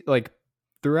see like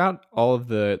throughout all of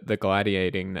the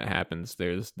gladiating that happens,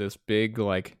 there's this big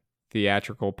like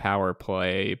theatrical power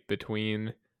play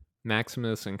between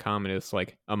Maximus and Commodus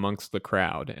like amongst the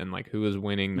crowd and like who is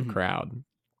winning the Hmm. crowd.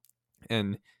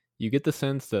 And you get the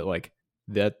sense that like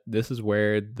that this is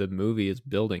where the movie is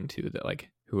building to, that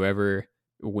like whoever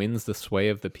wins the sway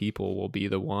of the people will be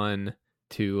the one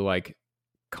to like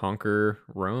conquer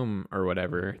Rome or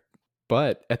whatever.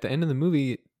 But at the end of the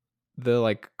movie, the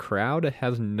like crowd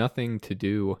has nothing to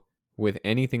do with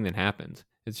anything that happens.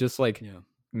 It's just like Yeah.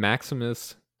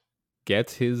 Maximus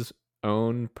gets his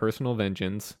own personal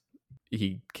vengeance.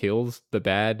 He kills the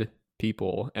bad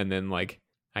people, and then like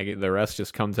I get the rest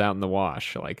just comes out in the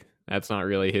wash. Like that's not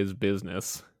really his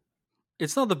business.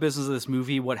 It's not the business of this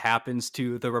movie what happens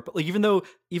to the like, even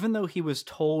though he was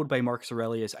told by Marcus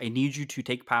Aurelius, I need you to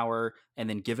take power and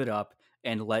then give it up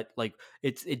and let like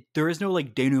it there is no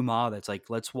like denouement that's like,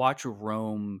 let's watch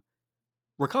Rome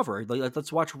recover, like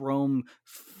let's watch Rome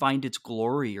find its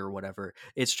glory or whatever.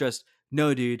 It's just,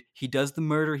 no dude, he does the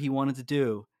murder he wanted to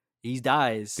do, he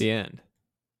dies. The end.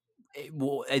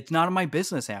 Well, it's not my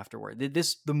business afterward.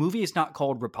 The movie is not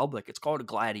called Republic, it's called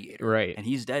Gladiator, Right. and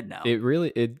he's dead now. It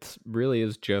really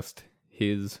is just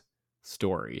his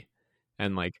story.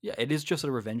 And like Yeah, it is just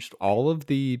a revenge story. all of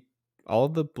the all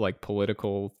of the like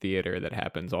political theater that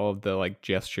happens, all of the like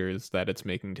gestures that it's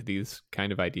making to these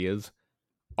kind of ideas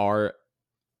are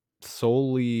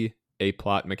solely a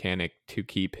plot mechanic to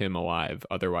keep him alive.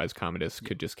 Otherwise Commodus Yeah.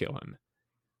 could just kill him.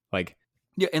 Like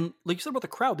Yeah, and like you said about the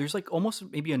crowd, there's like almost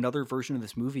maybe another version of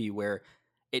this movie where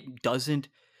it doesn't,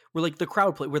 where like the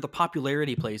crowd play, where the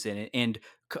popularity plays in it, and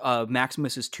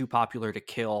Maximus is too popular to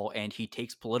kill, and he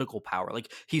takes political power.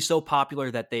 Like he's so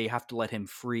popular that they have to let him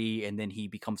free, and then he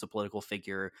becomes a political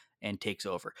figure and takes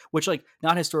over. Which like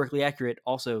not historically accurate.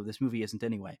 Also, this movie isn't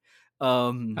anyway.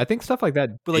 I think stuff like that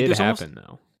But like did there's almost happen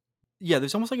though. yeah,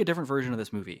 there's almost like a different version of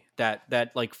this movie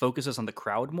that like focuses on the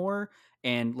crowd more,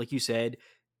 and like you said,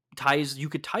 ties you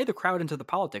could tie the crowd into the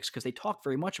politics because they talk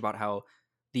very much about how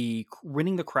the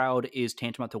winning the crowd is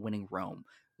tantamount to winning Rome.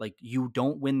 Like you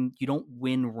don't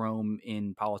win Rome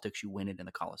in politics, you win it in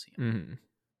the Colosseum. Mm-hmm.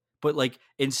 But like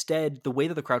instead, the way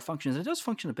that the crowd functions, it does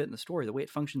function a bit in the story. The way it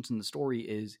functions in the story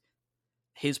is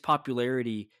his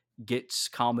popularity gets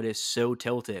Commodus so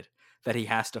tilted that he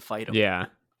has to fight him. Yeah.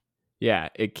 Yeah,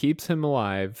 it keeps him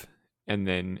alive, and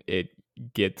then it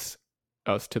gets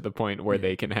us to the point where Yeah.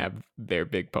 they can have their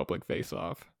big public face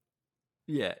off.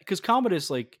 Yeah, because Commodus,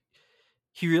 like,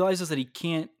 he realizes that he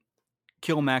can't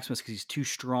kill Maximus because he's too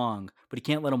strong, but he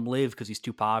can't let him live because he's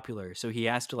too popular. So he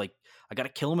has to, like, I got to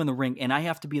kill him in the ring, and I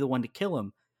have to be the one to kill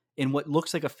him in what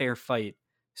looks like a fair fight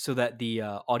so that the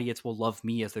audience will love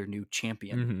me as their new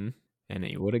champion. Mm-hmm. And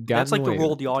he would have That's gotten like the away role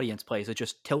with the it. audience plays. It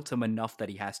just tilts him enough that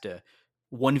he has to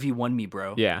 1v1 me,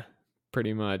 bro. Yeah,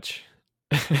 pretty much.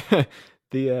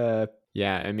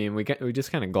 Yeah, I mean, we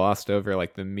just kind of glossed over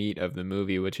like the meat of the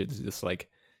movie, which is just like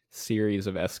series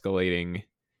of escalating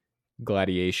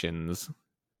gladiations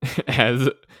as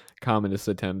Commodus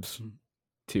attempts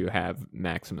to have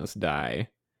Maximus die.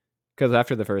 Because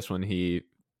after the first one, he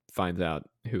finds out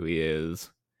who he is.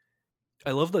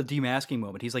 I love the demasking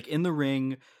moment. He's like in the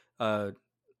ring, in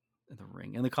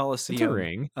the Colosseum. It's a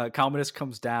ring. Commodus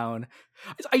comes down.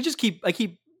 I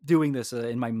keep doing this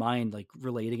in my mind, like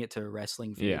relating it to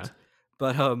wrestling feuds. Yeah.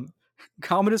 But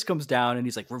Commodus comes down and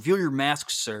he's like, "Reveal your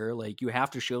mask, sir. Like you have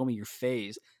to show me your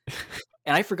face."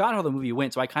 And I forgot how the movie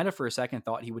went, so I kind of for a second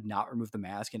thought he would not remove the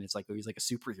mask, and it's like he's like a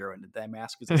superhero, and that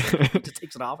mask is like, he just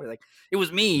takes it off, and like it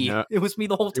was me, No. it was me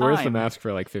the whole He wears the time. mask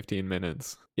for like 15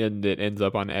 minutes, and it ends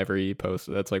up on every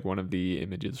post. That's like one of the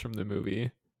images from the movie.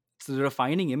 It's the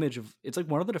defining image of. It's like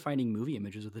one of the defining movie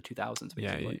images of the 2000s.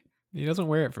 Basically. Yeah, he doesn't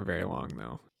wear it for very long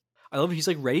though. I love. He's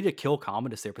like ready to kill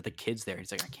Commodus there, but the kid's there.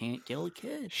 He's like, I can't kill a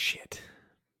kid. Shit.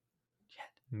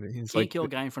 He's can't kill a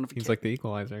guy in front of a kid. He's like the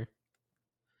Equalizer.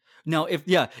 No,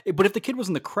 but if the kid was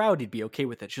in the crowd, he'd be okay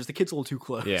with it. Just the kid's a little too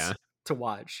close. Yeah. To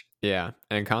watch. Yeah,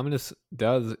 and Commodus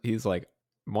does. He's like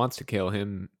wants to kill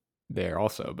him there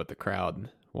also, but the crowd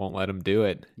won't let him do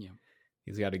it. Yeah.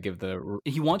 He's got to give the.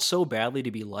 He wants so badly to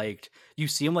be liked. You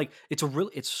see him like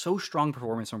it's so strong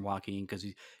performance from Joaquin because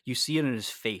you see it in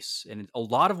his face, and a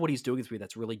lot of what he's doing is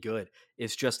that's really good.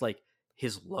 It's just like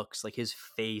his looks, like his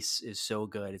face is so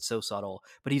good. It's so subtle,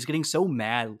 but he's getting so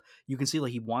mad. You can see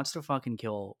like he wants to fucking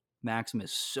kill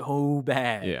Maximus so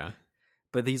bad. Yeah,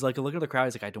 but he's like looking at the crowd.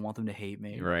 He's like, I don't want them to hate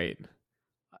me. Right.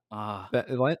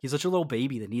 He's such a little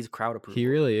baby that needs crowd approval. He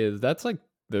really is. That's like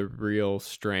the real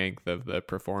strength of the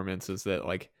performance is that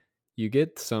like you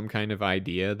get some kind of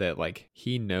idea that like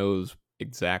he knows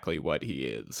exactly what he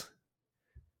is.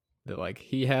 That like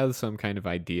he has some kind of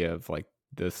idea of like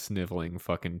the sniveling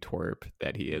fucking twerp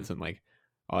that he is, and like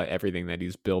everything that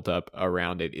he's built up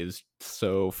around it is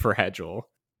so fragile.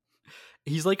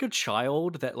 He's like a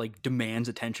child that like demands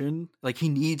attention. Like he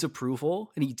needs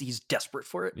approval, and he's desperate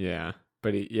for it. Yeah,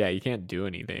 but he can't do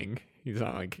anything. He's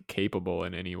not like capable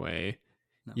in any way.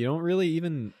 No. You don't really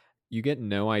you get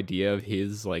no idea of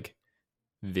his like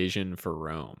vision for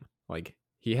Rome. Like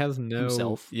he has no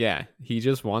himself. Yeah, he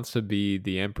just wants to be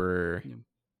the emperor. Yeah.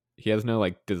 He has no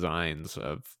like designs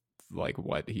of like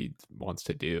what he wants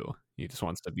to do. He just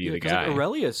wants to be the guy. Like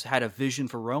Aurelius had a vision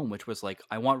for Rome, which was like,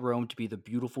 I want Rome to be the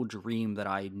beautiful dream that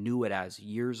I knew it as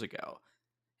years ago.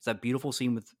 It's that beautiful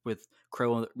scene with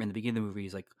Crow in the beginning of the movie.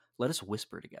 He's like, let us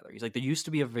whisper together. He's like, there used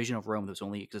to be a vision of Rome that was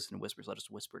only existed in whispers. Let us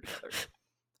whisper together.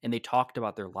 And they talked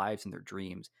about their lives and their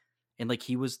dreams. And like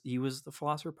he was the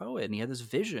philosopher poet, and he had this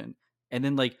vision. And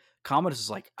then like Commodus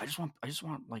is like, I just want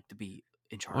like to be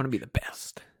in charge. I want to be the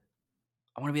best.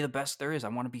 I want to be the best there is. I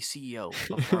want to be CEO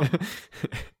of Rome.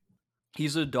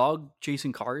 He's a dog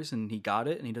chasing cars, and he got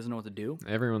it, and he doesn't know what to do.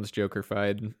 Everyone's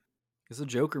Joker-fied. It's a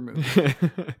Joker movie.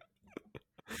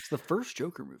 It's the first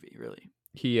Joker movie, really.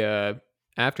 He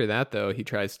after that though, he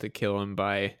tries to kill him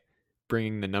by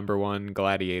bringing the #1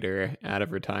 gladiator out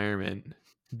of retirement,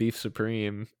 Beef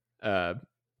Supreme.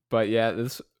 But yeah,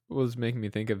 this was making me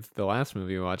think of the last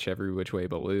movie we watched, Every Which Way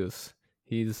But Loose.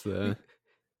 He's the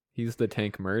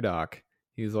Tank Murdoch.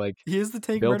 He's like he is the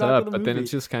Tank built Murdoch up, of the but movie. then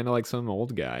it's just kind of like some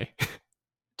old guy.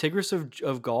 Tigris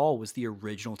of Gaul was the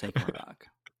original Tank Murdoch.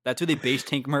 That's who they based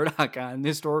Tank Murdoch on.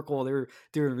 Historical. They were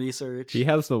doing research. He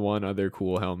has the one other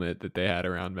cool helmet that they had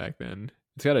around back then.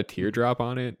 It's got a teardrop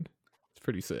on it. It's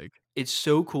pretty sick. It's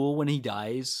so cool when he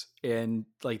dies and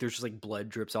like there's just like blood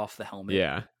drips off the helmet.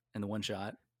 Yeah. In the one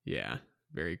shot. Yeah.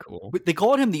 Very cool. But they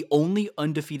called him the only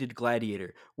undefeated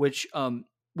gladiator, which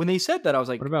when they said that I was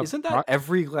like, isn't that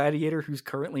every gladiator who's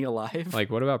currently alive? Like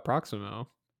what about Proximo?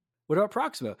 What about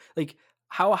Proximo? Like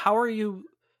how are you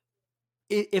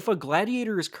if a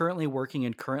gladiator is currently working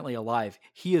and currently alive,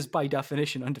 he is by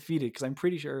definition undefeated because I'm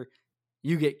pretty sure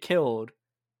you get killed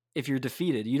if you're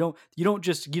defeated. You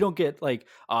don't get like,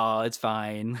 oh, it's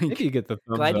fine. Like, you get the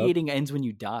thumbs gladiating up. ends when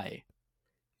you die.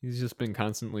 He's just been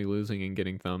constantly losing and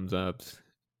getting thumbs ups.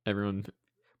 Everyone.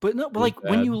 But no, but like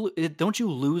when don't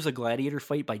you lose a gladiator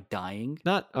fight by dying?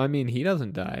 I mean, he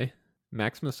doesn't die.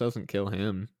 Maximus doesn't kill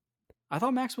him. I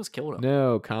thought Maximus killed him.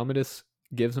 No, Commodus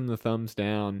gives him the thumbs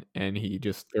down and he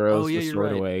just throws the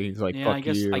sword away. He's like, fuck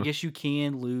you. I guess you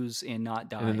can lose and not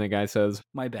die. And then the guy says,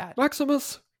 my bad.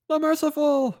 Maximus, the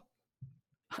merciful.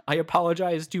 I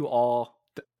apologize to all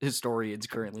historians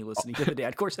currently listening to the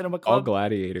Dadcore Cinema Club. All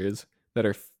gladiators that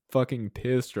are fucking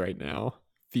pissed right now,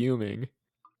 fuming.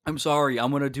 I'm sorry.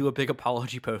 I'm going to do a big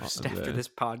apology post after this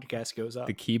podcast goes up.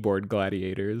 The keyboard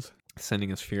gladiators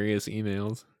sending us furious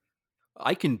emails.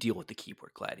 I can deal with the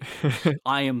keyboard gladiators.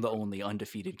 I am the only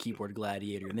undefeated keyboard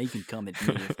gladiator, and they can come at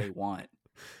me if they want.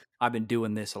 I've been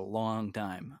doing this a long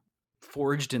time.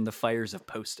 Forged in the fires of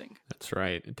posting. That's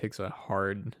right. It takes a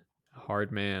hard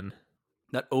man.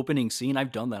 That opening scene,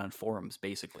 I've done that on forums,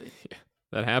 basically. Yeah,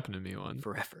 that happened to me once.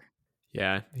 Forever.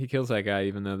 Yeah, he kills that guy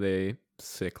even though they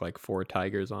sick like 4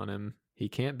 tigers on him. He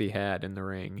can't be had in the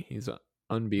ring. He's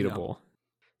unbeatable. No.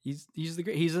 He's the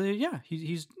great.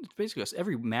 He's basically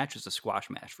every match is a squash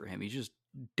match for him. He just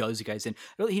does guys in.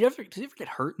 Does he ever get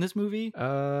hurt in this movie?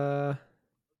 Other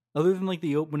than like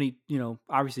when he,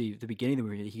 obviously at the beginning of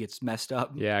the movie he gets messed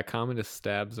up. Yeah, Commodus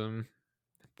stabs him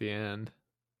at the end.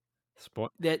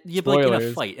 Like in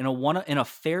a fight, in a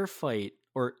fair fight,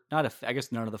 or not I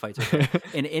guess none of the fights are fair.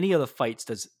 In any of the fights,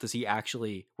 does he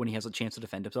actually, when he has a chance to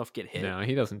defend himself, get hit? No,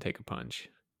 he doesn't take a punch.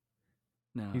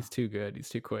 No, he's too good. He's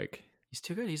too quick. He's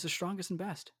too good. He's the strongest and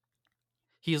best.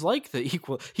 He's like the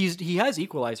equal. He has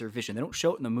equalizer vision. They don't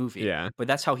show it in the movie. Yeah, but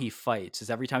that's how he fights. Is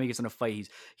every time he gets in a fight,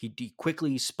 he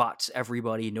quickly spots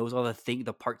everybody. Knows all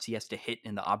the parts he has to hit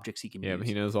and the objects he can use. Yeah, but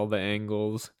he knows all the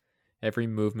angles, every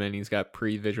movement. He's got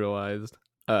pre-visualized.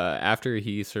 After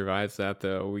he survives that,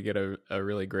 though, we get a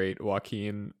really great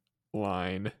Joaquin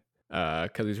line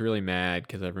because he's really mad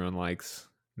because everyone likes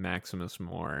Maximus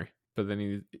more. But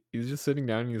then he's just sitting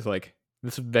down and he's like,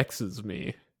 "This vexes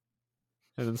me."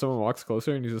 And then someone walks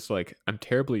closer and he's just like, "I'm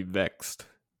terribly vexed."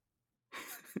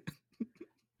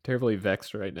 Terribly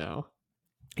vexed right now.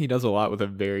 He does a lot with a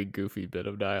very goofy bit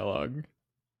of dialogue.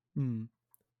 I'm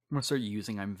gonna start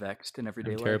using "I'm vexed" in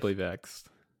everyday life. Terribly vexed.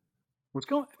 What's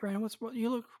going, Brian? What's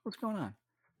going on?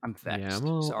 I'm vexed.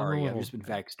 Yeah, Sorry, I've just been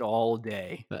vexed all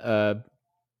day. We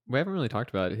haven't really talked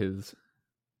about his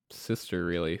sister,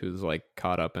 really, who's like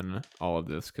caught up in all of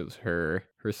this because her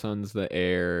son's the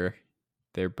heir.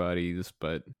 They're buddies,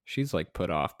 but she's like put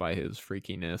off by his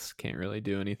freakiness. Can't really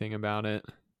do anything about it.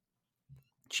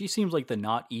 She seems like the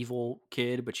not evil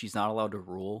kid, but she's not allowed to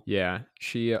rule. Yeah,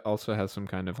 she also has some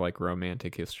kind of like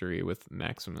romantic history with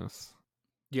Maximus.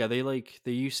 Yeah, they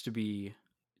used to be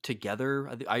together.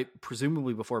 I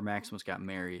presumably before Maximus got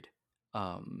married.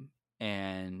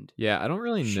 And yeah, I don't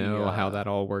really know how that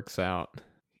all works out.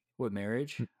 What,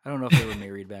 marriage? I don't know if they were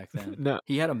married back then. No,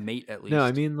 he had a mate at least. No,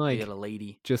 I mean like he had a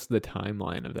lady. Just the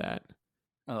timeline of that.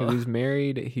 Because he's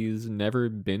married. He's never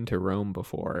been to Rome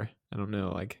before. I don't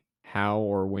know like how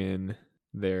or when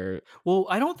they're. Well,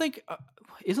 I don't think.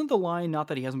 Isn't the line not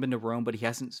that he hasn't been to Rome, but he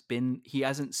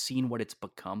hasn't seen what it's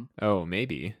become? Oh,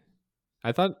 maybe.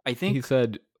 I think he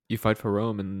said you fight for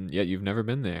Rome, and yet you've never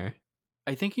been there.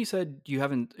 I think he said you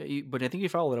haven't, but I think he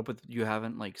followed it up with you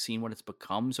haven't like seen what it's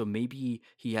become. So maybe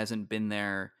he hasn't been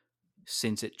there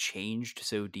since it changed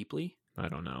so deeply. I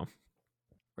don't know,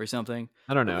 or something.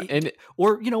 I don't know,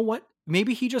 or you know what?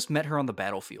 Maybe he just met her on the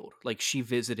battlefield. Like she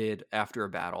visited after a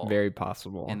battle. Very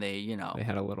possible. And they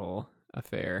had a little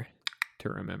affair to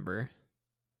remember.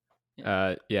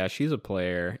 Yeah, she's a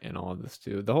player in all of this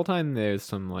too. The whole time there's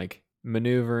some like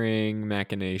maneuvering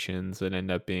machinations that end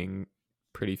up being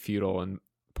pretty futile and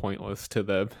pointless to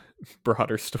the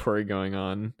broader story going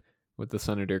on with the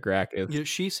Senator Gracchus. Yeah,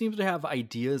 she seems to have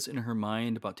ideas in her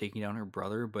mind about taking down her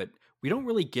brother, but we don't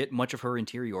really get much of her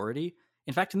interiority.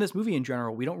 In fact, in this movie in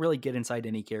general, we don't really get inside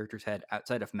any character's head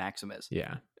outside of Maximus.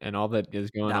 Yeah, and all that is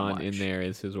going on in there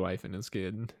is his wife and his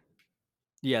kid.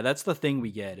 Yeah, that's the thing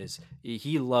we get is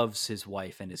he loves his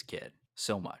wife and his kid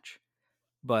so much.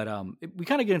 But we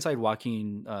kind of get inside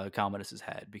Joaquin Commodus's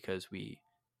head because we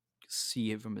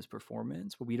see it from his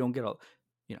performance, but we don't get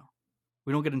you know,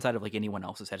 we don't get inside of like anyone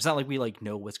else's head. It's not like we like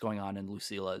know what's going on in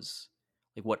Lucila's,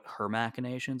 like what her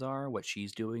machinations are, what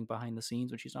she's doing behind the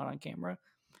scenes when she's not on camera.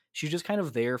 She's just kind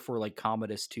of there for like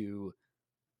Commodus to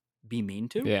be mean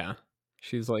to, Yeah.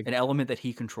 She's like, an element that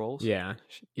he controls. yeah,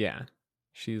 yeah.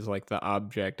 She's like the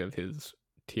object of his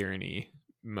tyranny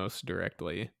most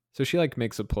directly. So she like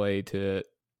makes a play to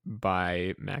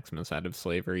buy Maximus out of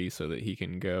slavery so that he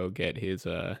can go get his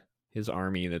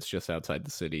army that's just outside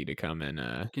the city to come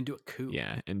and Can do a coup.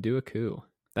 yeah, and do a coup.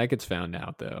 That gets found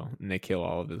out though, and they kill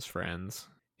all of his friends.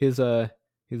 His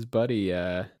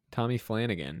buddy Tommy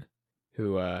Flanagan,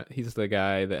 who he's the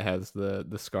guy that has the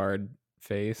scarred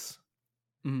face.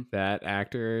 Mhm. That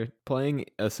actor playing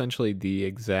essentially the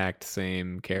exact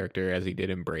same character as he did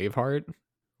in Braveheart,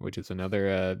 which is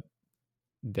another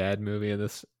dad movie of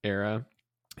this era.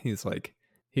 He's like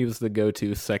he was the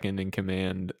go-to second in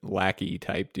command lackey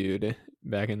type dude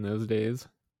back in those days.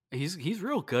 He's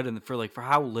real good for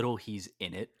how little he's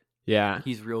in it. Yeah.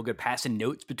 He's real good passing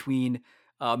notes between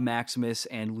Maximus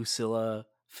and Lucilla,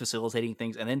 facilitating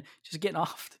things, and then just getting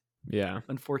off. Yeah.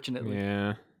 Unfortunately,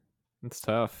 Yeah. It's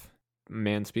tough.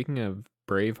 Man, speaking of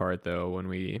Braveheart though, when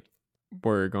we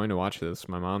were going to watch this,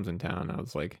 my mom's in town. I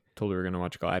was like, told her we are going to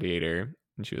watch Gladiator.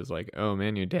 And she was like, "Oh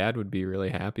man, your dad would be really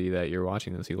happy that you're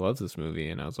watching this. He loves this movie."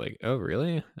 And I was like, "Oh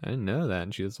really? I didn't know that."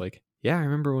 And she was like, "Yeah, I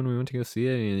remember when we went to go see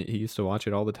it and he used to watch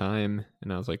it all the time."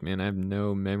 And I was like, "Man, I have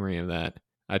no memory of that."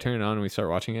 I turned it on and we start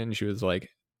watching it and she was like,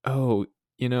 "Oh,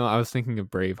 I was thinking of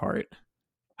Braveheart."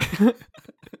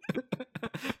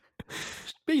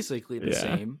 basically the Yeah,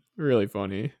 same. really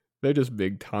funny. They're just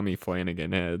big Tommy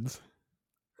Flanagan heads.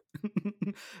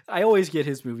 I always get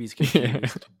his movies Yeah.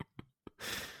 confused.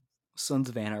 Sons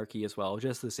of Anarchy as well,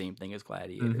 just the same thing as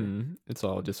Gladiator. It's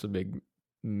all just a big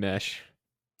mesh.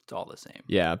 It's all the same.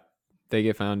 Yeah, they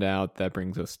get found out. That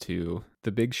brings us to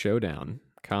the big showdown: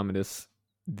 Commodus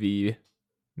v.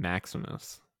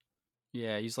 Maximus.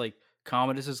 Yeah, he's like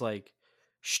Commodus is like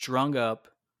strung up,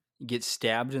 gets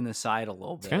stabbed in the side a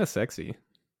little It's bit. kind of sexy.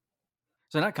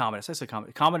 So not Commodus. I said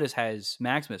Commodus. Commodus has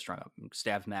Maximus strung up and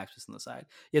stabs Maximus in the side.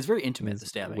 Yeah, it's very intimate. The He's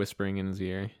stabbing. whispering in his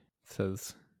ear.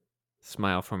 Says,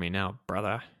 "Smile for me now,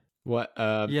 brother." What?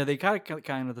 Yeah, they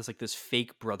kind of this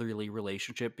fake brotherly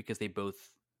relationship because they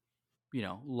both,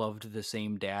 loved the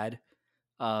same dad.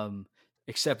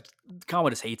 Except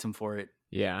Commodus hates him for it.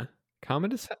 Yeah,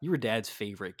 Commodus. You were dad's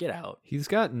favorite. Get out. He's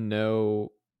got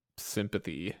no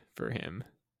sympathy for him.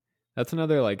 That's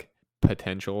another like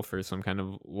potential for some kind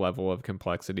of level of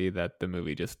complexity that the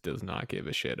movie just does not give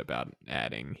a shit about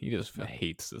adding. He just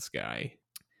hates this guy.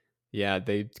 Yeah,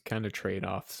 they kind of trade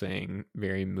off saying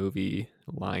very movie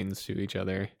lines to each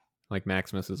other. Like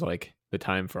Maximus is like, "The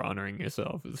time for honoring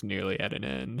yourself is nearly at an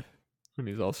end," when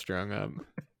he's all strung up.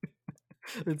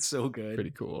 It's so good.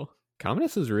 Pretty cool.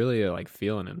 Commodus is really like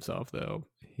feeling himself though.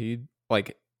 He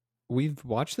like we've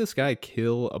watched this guy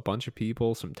kill a bunch of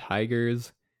people, some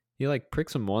tigers. He like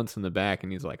pricks him once in the back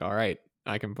and he's like, "All right,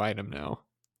 I can fight him now."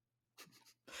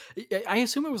 I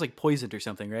assume it was like poisoned or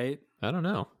something, right? I don't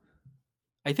know.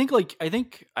 I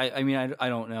mean I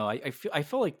don't know. I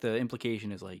feel like the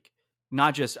implication is like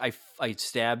not just I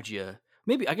stabbed you.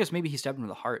 Maybe he stabbed him in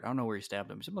the heart. I don't know where he stabbed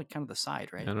him. Something like kind of the side,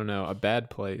 right? I don't know. A bad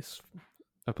place.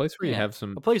 A place where you have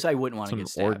A place I wouldn't want to some get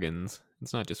stabbed. organs.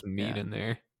 It's not just meat in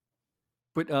there.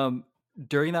 But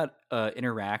during that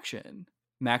interaction,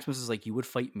 Maximus is like, "You would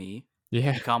fight me."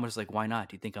 Yeah. And Commodus is like, "Why not?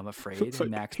 Do you think I'm afraid?"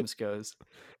 And Maximus goes,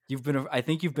 I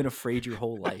think you've been afraid your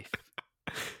whole life."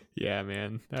 Yeah,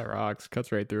 man. That rocks.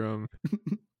 Cuts right through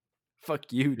him.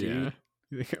 Fuck you, dude. Yeah.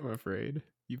 You think I'm afraid?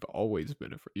 You've always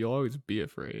been afraid. You'll always be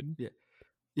afraid. Yeah.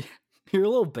 You're a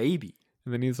little baby.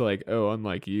 And then he's like, "Oh,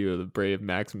 unlike you, the brave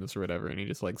Maximus or whatever." And he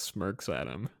just like smirks at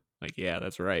him. Like, yeah,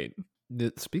 that's right.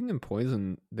 Speaking of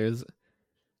poison, there's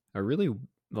a really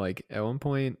like at one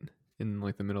point in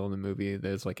like the middle of the movie,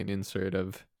 there's like an insert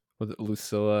of with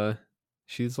Lucilla.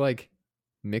 She's like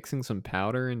mixing some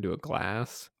powder into a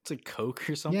glass. It's like Coke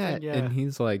or something. Yeah. And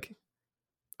he's like,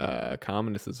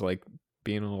 Commodus is like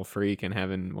being a little freak and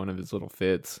having one of his little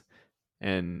fits,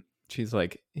 and she's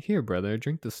like, "Here, brother,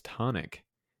 drink this tonic,"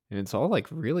 and it's all like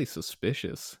really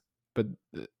suspicious, but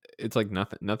it's like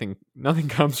nothing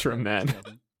comes from that.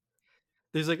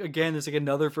 There's like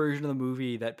another version of the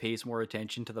movie that pays more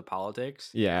attention to the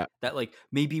politics. Yeah. That like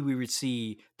maybe we would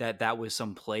see that was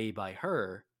some play by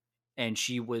her, and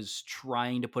she was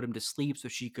trying to put him to sleep so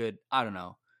she could, I don't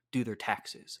know, do their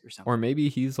taxes or something. Or maybe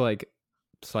he's like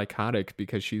psychotic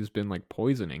because she's been like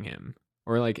poisoning him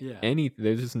or like Yeah.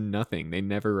 there's just nothing. They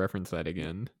never reference that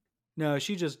again. No,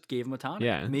 she just gave him a tonic.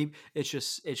 Yeah. Maybe it's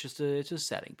just a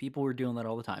setting. People were doing that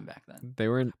all the time back then. They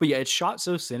weren't. But yeah, it's shot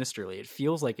so sinisterly. It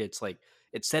feels like it's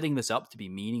setting this up to be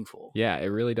meaningful. Yeah, it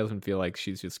really doesn't feel like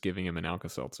she's just giving him an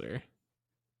Alka-Seltzer.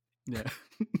 Yeah,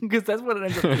 because that's what it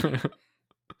ends up being.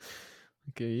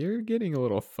 Okay, you're getting a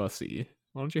little fussy.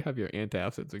 Why don't you have your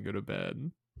antacids and go to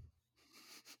bed?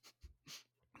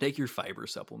 Take your fiber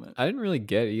supplement. I didn't really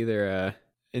get either.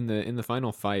 In the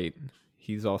final fight,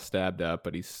 he's all stabbed up,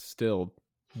 but he's still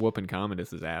whooping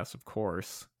Commodus's ass. Of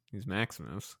course, he's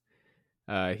Maximus.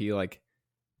 He like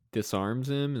disarms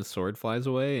him, his sword flies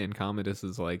away, and Commodus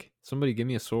is like, "Somebody give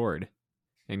me a sword."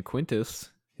 And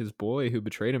Quintus, his boy who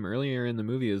betrayed him earlier in the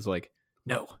movie, is like,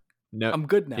 No, "No, I'm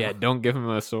good now. Yeah, don't give him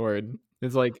a sword."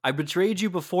 It's like, I betrayed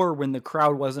you before when the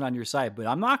crowd wasn't on your side, but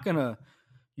I'm not gonna,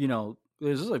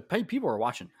 this is like people are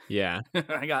watching. yeah.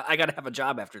 I gotta have a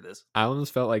job after this. I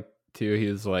almost felt like too. He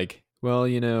was like, "Well,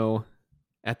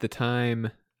 at the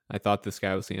time, I thought this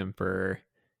guy was the emperor.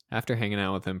 After hanging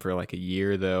out with him for like a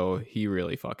year, though, he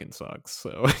really fucking sucks.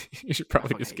 So you should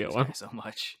probably just kill him." So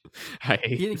much. I hate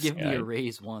He didn't this give me guy. a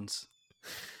raise once.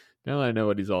 Now that I know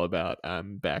what he's all about,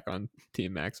 I'm back on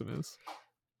Team Maximus.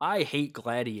 I hate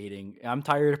gladiating. I'm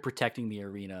tired of protecting the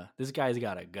arena. This guy's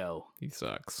gotta go. He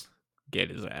sucks. Get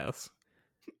his ass.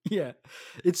 Yeah.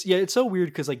 It's so weird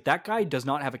because like that guy does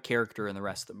not have a character in the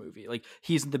rest of the movie. Like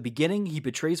he's in the beginning, he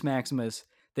betrays Maximus,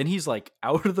 then he's like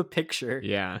out of the picture.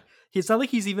 Yeah. It's not like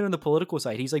he's even in the political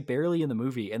side. He's like barely in the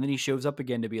movie, and then he shows up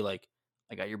again to be like,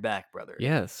 "I got your back, brother."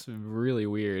 Yes, really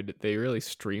weird. They really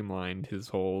streamlined his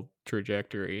whole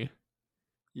trajectory.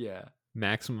 Yeah.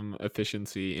 Maximum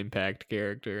efficiency impact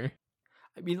character.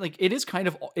 I mean, like it is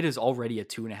already a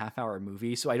 2.5 hour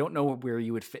movie, so I don't know where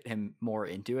you would fit him more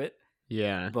into it.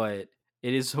 Yeah. But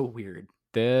it is so weird.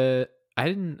 I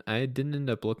didn't end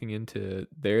up looking into,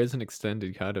 there is an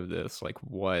extended cut of this, like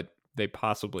what they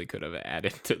possibly could have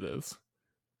added to this.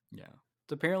 Yeah.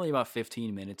 It's apparently about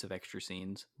 15 minutes of extra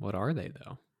scenes. What are they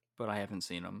though? But I haven't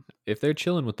seen them. If they're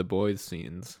chilling with the boys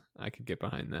scenes, I could get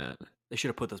behind that. They should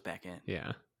have put those back in.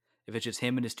 Yeah. If it's just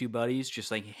him and his two buddies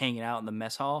just like hanging out in the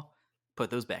mess hall, put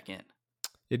those back in.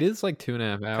 It is like 2.5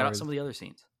 hours. Cut out some of the other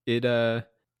scenes.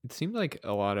 It seemed like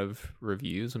a lot of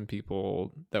reviews and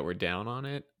people that were down on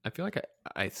it. I feel like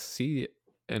I see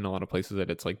in a lot of places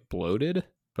that it's like bloated,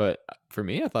 but for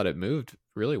me, I thought it moved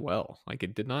really well. Like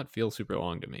it did not feel super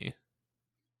long to me.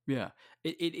 Yeah,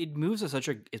 it moves at such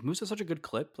a good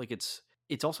clip. Like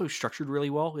it's also structured really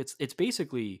well. It's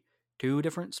basically two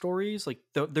different stories. Like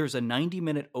there's a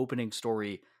 90-minute opening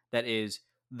story that is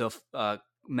the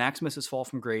Maximus's fall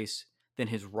from grace, then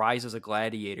his rise as a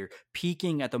gladiator,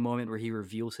 peaking at the moment where he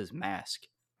reveals his mask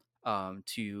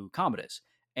to Commodus.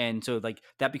 And so like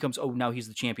that becomes, oh, now he's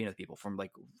the champion of the people, from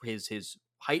like his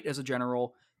height as a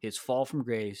general, his fall from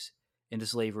grace into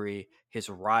slavery, his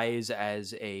rise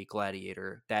as a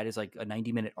gladiator. That is like a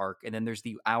 90-minute arc. And then there's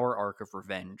the hour arc of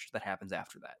revenge that happens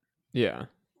after that. Yeah.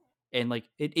 And like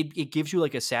it gives you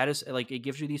like it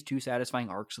gives you these two satisfying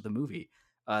arcs of the movie.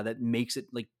 That makes it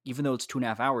like, even though it's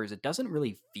 2.5 hours, it doesn't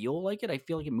really feel like it. I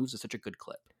feel like it moves at such a good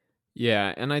clip.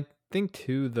 Yeah, and I think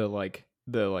too the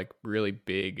really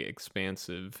big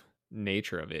expansive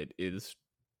nature of it is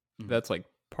that's like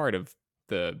part of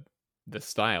the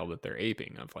style that they're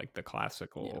aping of, like the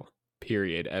classical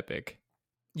period epic.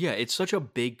 Yeah, it's such a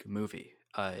big movie.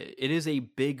 It is a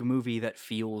big movie that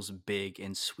feels big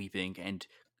and sweeping and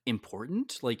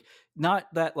important. Like, not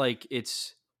that like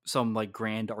it's some like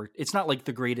grand art. It's not like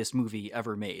the greatest movie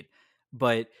ever made,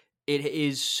 but it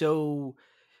is so,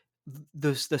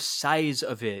 the size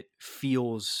of it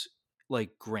feels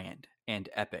like grand and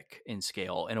epic in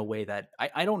scale in a way that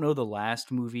I don't know the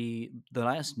last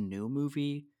new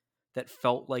movie that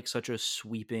felt like such a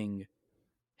sweeping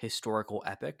historical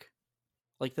epic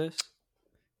like this.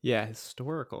 Yeah,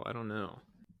 historical. I don't know.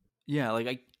 Yeah,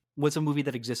 like what's a movie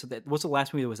that existed what's the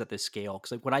last movie that was at this scale?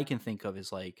 Because like what I can think of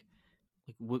is like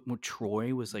what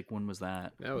Troy was like. When was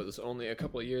that? That was only a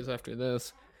couple of years after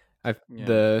this.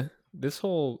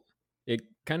 It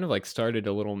kind of like started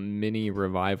a little mini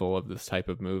revival of this type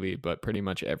of movie, but pretty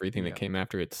much everything that came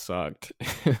after it sucked.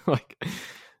 Like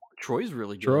Troy's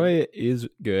really good. Troy is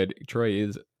good. Troy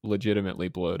is legitimately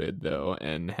bloated though,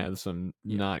 and has some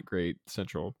not great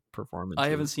central performances. I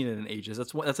haven't seen it in ages.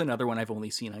 That's another one I've only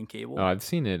seen on cable. Oh, I've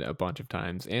seen it a bunch of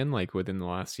times, and like within the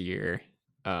last year,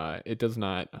 it does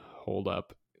not hold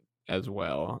up as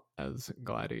well as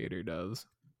Gladiator does.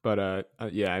 But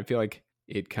yeah, I feel like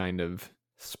it kind of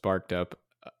sparked up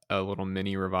a little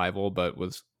mini revival, but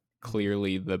was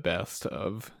clearly the best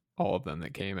of all of them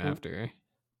that came Well, after.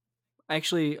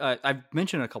 actually, I've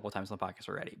mentioned it a couple of times on the podcast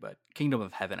already, but Kingdom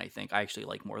of Heaven, I think I actually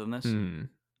like more than this. Hmm.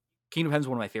 Kingdom of Heaven is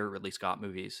one of my favorite Ridley Scott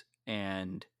movies,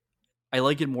 and I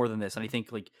like it more than this. And I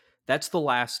think like that's the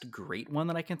last great one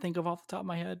that I can think of off the top of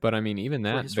my head But I mean, even for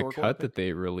a that, the historical cut that epic.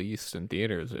 they released in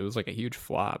theaters, it was like a huge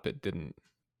flop. It didn't.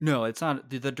 No, it's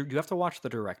not. You have to watch the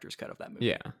director's cut of that movie.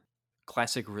 Yeah,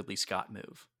 Classic Ridley Scott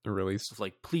move. released. Of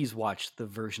like, please watch the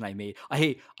version I made.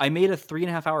 I made a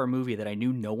 3.5 hour movie that I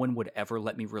knew no one would ever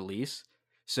let me release.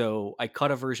 So I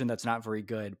cut a version that's not very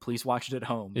good. Please watch it at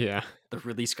home. Yeah, The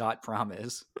Ridley Scott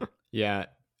promise. yeah.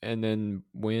 And then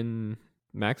when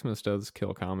Maximus does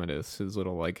kill Commodus, his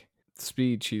little like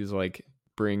speech, he's like,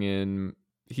 bring in.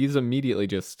 He's immediately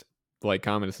just like,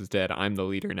 Commodus is dead. I'm the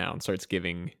leader now, and starts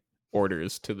giving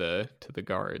orders to the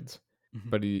guards. Mhm.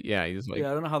 But he's like,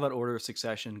 Yeah, I don't know how that order of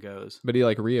succession goes. but he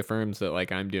like reaffirms that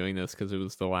like, I'm doing this because it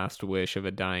was the last wish of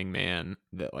a dying man.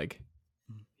 That like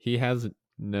Mhm.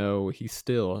 he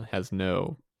still has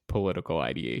no political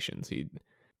ideations. He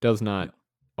does not No.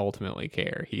 ultimately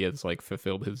care. He has like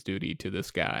fulfilled his duty to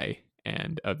this guy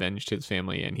and avenged his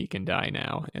family, and he can die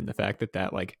now. And the fact that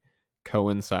that like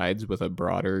coincides with a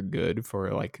broader good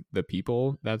for like the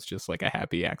people, that's just like a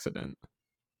happy accident.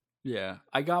 Yeah,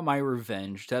 I got my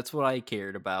revenge. That's what I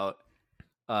cared about.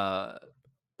 Uh,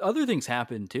 Other things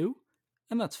happen too,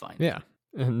 and that's fine. Yeah.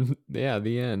 And yeah,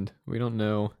 the end. We don't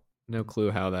know, no clue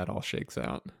how that all shakes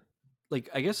out. Like,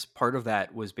 I guess part of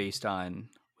that was based on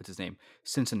what's his name,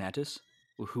 Cincinnatus,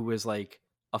 who was like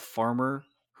a farmer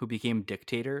who became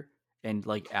dictator and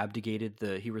like abdicated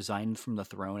he resigned from the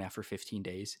throne after 15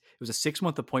 days. It was a 6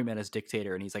 month appointment as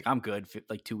dictator, and he's like, I'm good.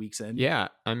 Like 2 weeks in. Yeah,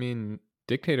 I mean,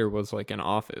 dictator was like an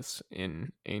office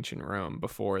in ancient Rome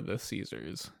before the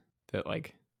Caesars that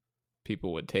like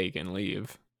people would take and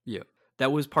leave. Yeah.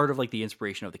 That was part of like the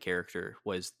inspiration of the character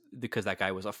was because that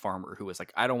guy was a farmer who was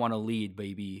like, I don't want to lead,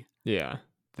 baby. Yeah.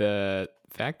 The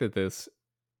fact that this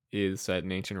is set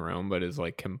in ancient Rome but is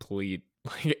like complete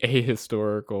like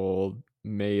ahistorical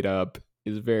made up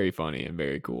is very funny and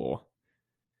very cool.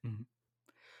 Mhm.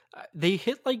 They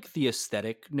hit like the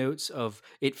aesthetic notes of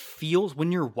it feels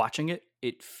when you're watching it,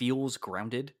 it feels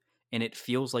grounded and it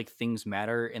feels like things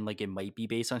matter and like it might be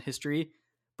based on history.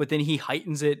 But then he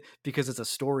heightens it because it's a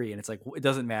story and it's like, it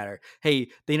doesn't matter. Hey,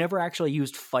 they never actually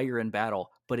used fire in battle,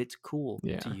 but it's cool to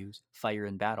Yeah. use fire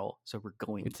in battle. So we're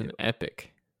going It's to. an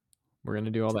epic. We're going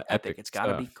to do all It's an the epic. epic It's got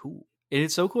to be stuff. cool. And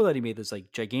it's so cool that he made this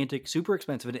like gigantic, super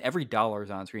expensive, and every dollar is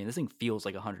on screen. This thing feels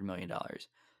like $100 million.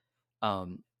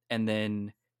 And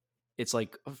then it's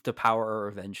like the power or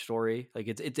revenge story. Like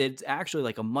it's actually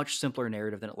like a much simpler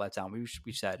narrative than it lets out.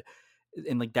 We said,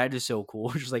 and like that is so cool.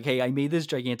 Just like, hey, I made this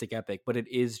gigantic epic, but it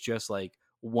is just like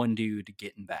one dude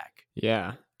getting back.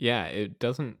 Yeah. Yeah, it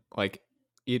doesn't like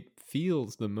it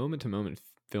feels the moment to moment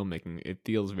filmmaking, it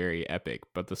feels very epic,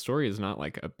 but the story is not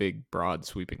like a big broad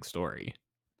sweeping story.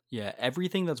 Yeah,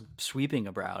 everything that's sweeping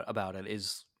about it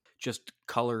is just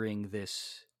coloring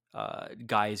this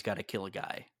guy's got to kill a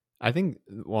guy. I think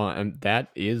well, and that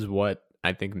is what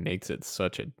I think makes it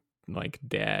such a like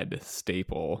dad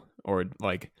staple or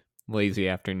like lazy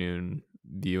afternoon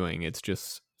viewing. It's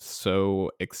just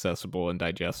so accessible and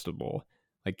digestible.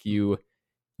 Like you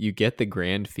get the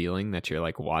grand feeling that you're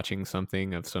like watching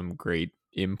something of some great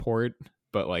import,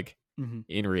 but like Mm-hmm.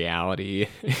 in reality,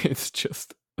 it's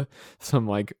just some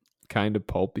like kind of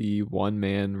pulpy one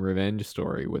man revenge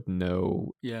story with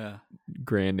no Yeah,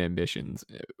 grand ambitions.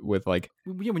 With like,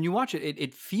 yeah. When you watch it,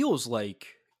 it feels like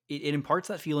it imparts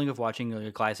that feeling of watching like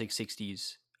a classic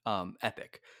 '60s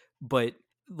epic, but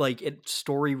like its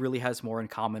story really has more in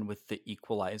common with the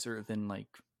Equalizer than like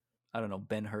I don't know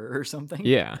Ben Hur or something.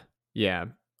 yeah, yeah.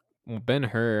 Well, Ben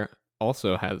Hur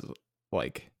also has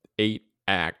like 8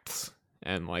 acts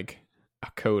and like a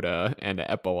coda and an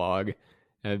epilogue,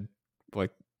 and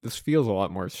like this feels a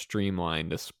lot more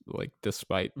streamlined. Like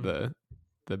despite Mhm.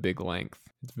 the big length,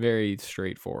 it's very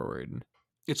straightforward.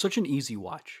 It's such an easy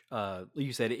watch. Like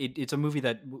you said, it's a movie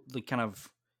that like kind of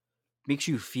makes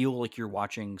you feel like you're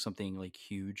watching something like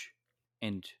huge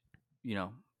and you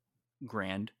know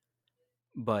grand,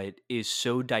 but is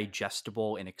so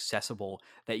digestible and accessible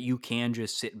that you can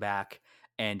just sit back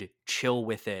and chill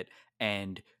with it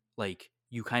and like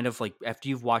you kind of like after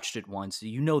you've watched it once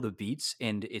you know the beats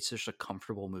and it's just a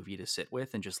comfortable movie to sit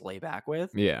with and just lay back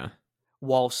with Yeah,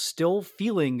 while still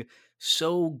feeling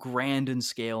so grand in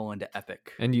scale and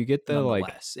epic. and you get the like,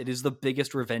 Nonetheless, it is the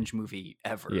biggest revenge movie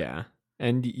ever. yeah,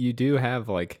 and you do have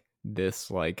like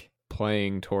this like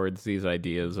playing towards these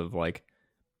ideas of like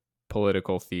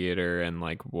political theater and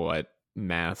like what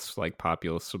mass like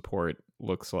populist support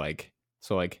looks like.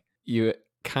 So like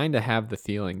kind of have the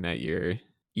feeling that you're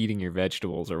eating your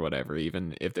vegetables or whatever,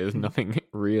 even if there's nothing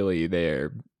really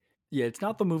there. Yeah, it's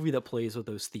not the movie that plays with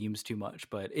those themes too much,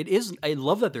 but it is. I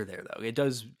love that they're there though. It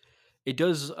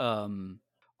does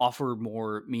offer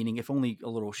more meaning, if only a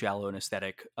little shallow and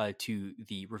aesthetic, to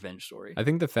the revenge story. I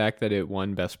think the fact that it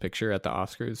won Best Picture at the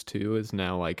Oscars too is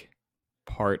now like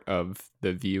part of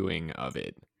the viewing of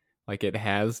it. Like it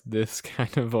has this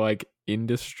kind of like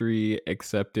industry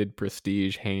accepted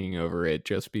prestige hanging over it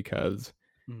just because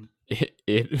Mm.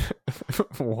 it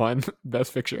won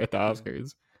Best Picture at the Yeah.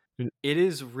 Oscars. It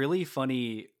is really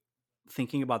funny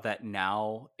thinking about that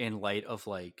now in light of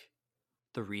like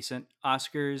the recent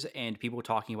Oscars and people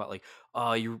talking about like,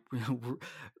 oh, you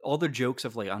all the jokes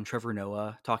of like on Trevor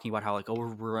Noah talking about how like,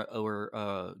 oh,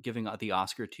 we're giving the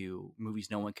Oscar to movies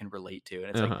no one can relate to, and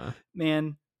it's like, Uh-huh.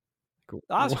 man, the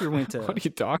What Oscar went are to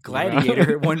you talking about?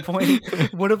 Gladiator at one point.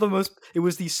 It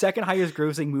was the second highest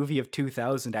grossing movie of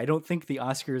 2000. I don't think the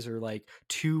Oscars are like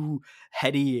too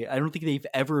heady. I don't think they've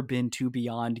ever been too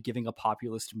beyond giving a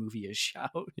populist movie a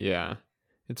shout. Yeah.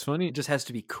 It's It funny just has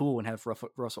to be cool and have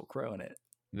Russell Crowe in it.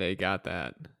 they got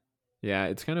that. Yeah,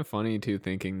 it's kind of funny too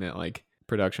thinking that like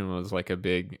production was like a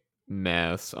big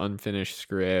mess, unfinished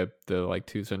script, the like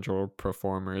two central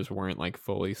performers weren't like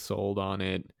fully sold on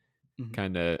it. Mhm.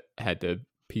 Kind of had to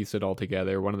piece it all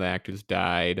together. One of the actors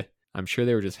died. I'm sure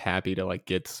they were just happy to like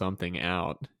get something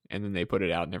out, and then they put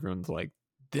it out and everyone's like,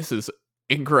 this is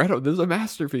incredible. This is a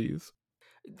masterpiece.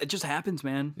 It just happens,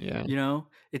 man. Yeah. You know,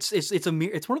 it's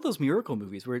one of those miracle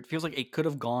movies where it feels like it could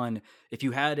have gone if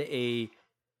you had a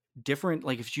different,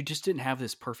 like if you just didn't have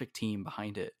this perfect team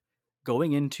behind it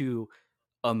going into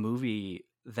a movie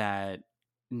that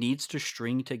needs to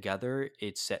string together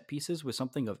its set pieces with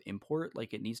something of import.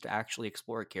 Like it needs to actually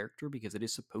explore a character because it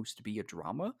is supposed to be a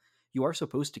drama. You are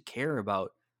supposed to care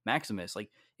about Maximus. Like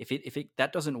if it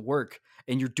that doesn't work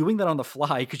and you're doing that on the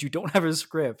fly because you don't have a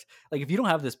script, like if you don't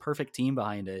have this perfect team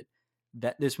behind it,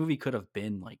 that this movie could have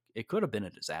been like it could have been a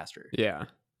disaster. Yeah.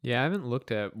 Yeah, I haven't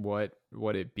looked at what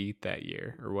it beat that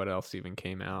year or what else even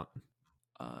came out.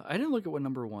 I didn't look at what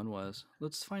number one was.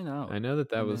 Let's find I out. know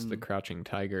that And was the then Crouching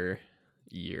Tiger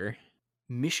year.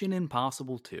 Mission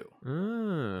Impossible 2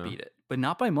 Oh. beat it, but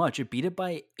not by much. It beat it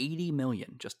by 80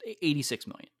 million, just 86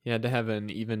 million. You had to have an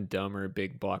even dumber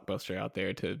big blockbuster out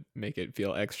there to make it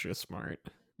feel extra smart.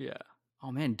 Yeah.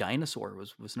 Oh man, Dinosaur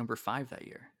was number 5 that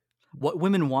year. What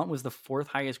Women Want was the fourth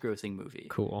highest grossing movie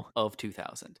Cool. of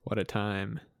 2000. What a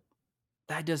time.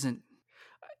 That doesn't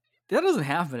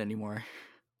happen anymore.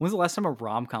 When's the last time a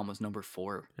rom-com was number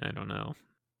 4? I don't know.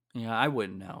 Yeah, I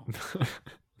wouldn't know.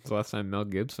 It's the last time Mel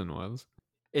Gibson was.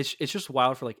 It's just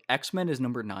wild for like X-Men is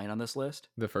number 9 on this list.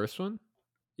 The first one?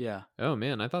 Yeah. Oh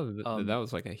man, I thought that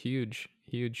was like a huge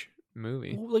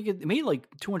movie. Well, like it made like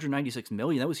 296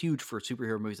 million. That was huge for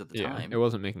superhero movies at the Yeah, time. it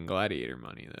wasn't making Gladiator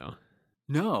money though.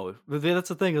 No, but that's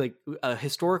the thing. Like a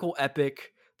historical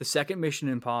epic, the second Mission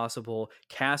Impossible,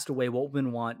 Castaway, What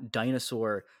Women Want,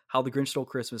 Dinosaur, How the Grinch Stole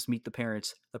Christmas, Meet the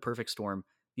Parents, The Perfect Storm.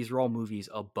 These are all movies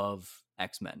above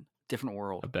X-Men. Different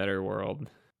world. A better world.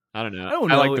 I don't know. I don't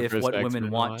I like know the if first What X-Men Women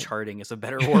a Want lot. charting is a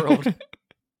better world.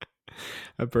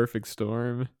 A Perfect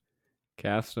Storm,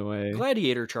 Castaway.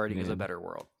 Gladiator charting is a Man. better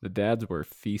world. The dads were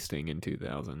feasting in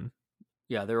 2000.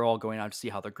 Yeah, they're all going out to see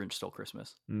How the Grinch Stole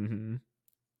Christmas. Mm-hmm.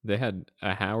 They had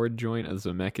a Howard joint, a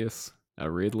Zemeckis, a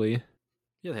Ridley.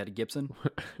 Yeah, they had a Gibson.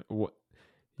 What?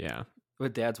 Yeah.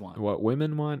 What dads want. What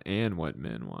women want and what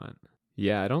men want.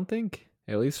 Yeah, I don't think,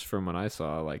 at least from what I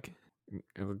saw, like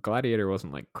Gladiator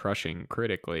wasn't like crushing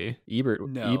critically. Ebert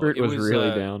No, was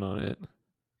really down on it.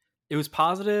 It was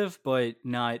positive, but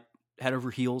not head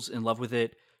over heels in love with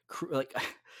it. Like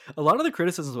a lot of the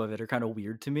criticisms of it are kind of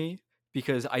weird to me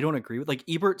because I don't agree with. Like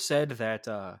Ebert said that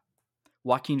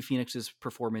Joaquin Phoenix's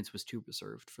performance was too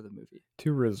reserved for the movie.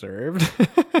 Too reserved.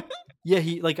 Yeah,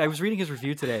 he like I was reading his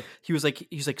review today. He's like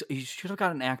you should have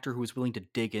got an actor who was willing to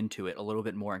dig into it a little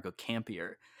bit more and go campier.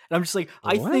 And I'm just like,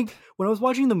 I What? think when I was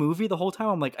watching the movie the whole time,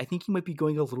 I'm like, I think he might be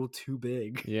going a little too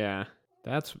big. Yeah,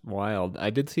 that's wild. I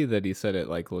did see that he said it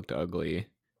like looked ugly,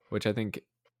 which I think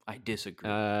I disagree.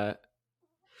 uh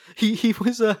He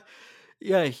was a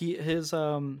yeah, his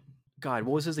God, what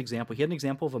was his example? He had an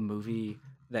example of a movie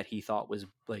that he thought was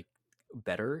like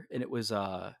better, and it was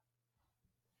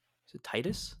is it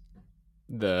Titus?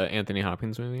 the Anthony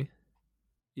Hopkins movie.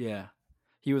 Yeah.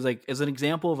 He was like, as an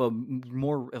example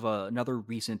of another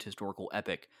recent historical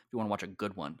epic, if you want to watch a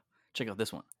good one, check out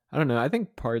this one. I don't know. I think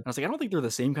And I was like, I don't think they're the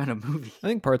same kind of movie. I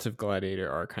think parts of Gladiator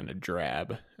are kind of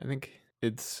drab. I think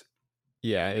it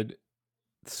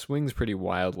swings pretty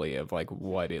wildly of like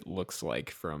what it looks like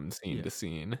from scene to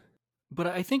scene. But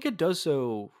I think it does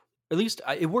so At least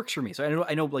it works for me. So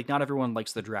I know, like not everyone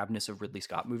likes the drabness of Ridley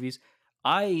Scott movies.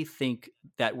 I think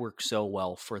that works so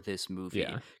well for this movie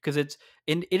Yeah. because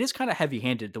and it is kind of heavy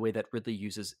handed the way that Ridley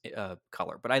uses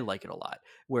color, but I like it a lot.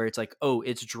 Where it's like, oh,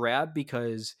 it's drab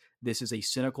because this is a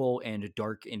cynical and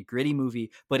dark and gritty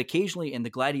movie, but occasionally in the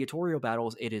gladiatorial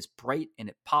battles, it is bright and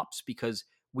it pops because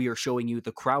we are showing you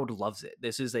the crowd loves it.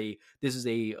 This is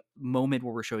a moment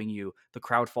where we're showing you the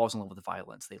crowd falls in love with the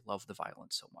violence. They love the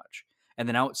violence so much. And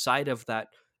then outside of that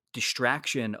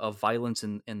distraction of violence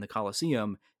in the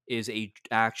Colosseum is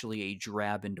actually a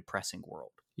drab and depressing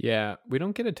world. Yeah, we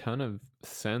don't get a ton of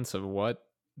sense of what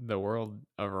the world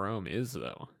of Rome is,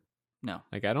 though. No,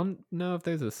 Like, I don't know if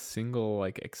there's a single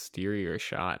like exterior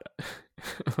shot,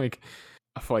 like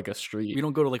of like a street. we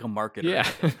don't go to like a market or Yeah,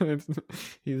 anything.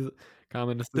 he's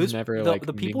Commodus is Those never like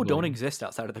the people don't mingling. exist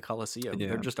outside of the Colosseum. They're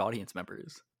Yeah, just audience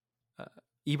members. Uh,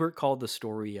 Ebert called the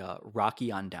story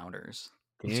 "Rocky on Downers,"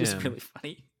 which is damn. really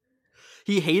funny.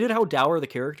 He hated how dour the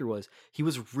character was. He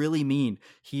was really mean.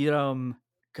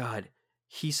 God,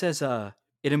 he says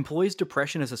it employs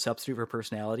depression as a substitute for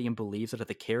personality and believes that if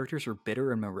the characters are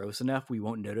bitter and morose enough, we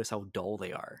won't notice how dull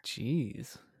they are.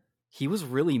 Jeez, He was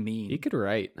really he mean. could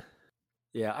write.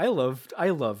 Yeah, I loved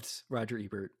Roger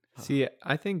Ebert. See,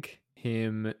 I think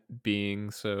him being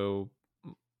so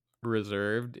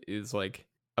reserved is like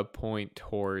a point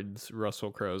towards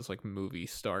Russell Crowe's like movie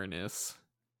starness.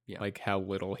 Yeah. Like how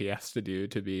little he has to do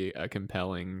to be a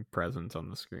compelling presence on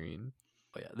the screen.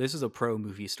 Oh, yeah. This is a pro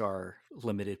movie star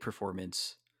limited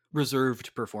performance,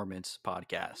 reserved performance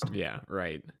podcast. Yeah,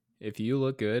 right. If you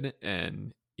look good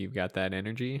and you've got that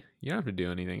energy, you don't have to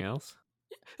do anything else.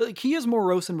 Like he is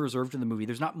morose and reserved in the movie.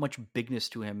 There's not much bigness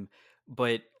to him,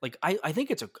 but like I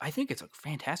think it's a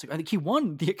fantastic. I think he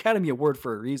won the Academy Award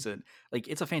for a reason. Like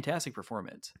it's a fantastic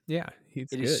performance. Yeah,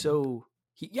 he's It is good.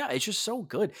 yeah, it's just so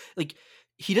good. Like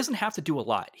he doesn't have to do a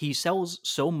lot. He sells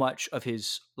so much of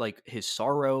his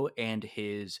sorrow and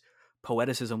his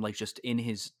poeticism like just in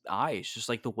his eyes, just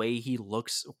like the way he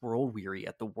looks world weary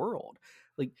at the world.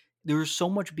 Like there's so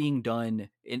much being done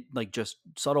in like just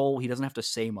subtle. He doesn't have to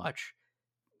say much.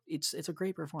 It's a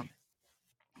great performance.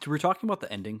 So we were talking about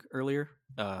the ending earlier,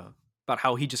 about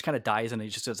how he just kind of dies and he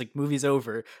just says like movie's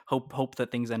over. Hope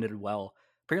that things ended well.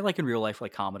 Apparently, like in real life,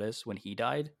 like Commodus when he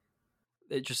died,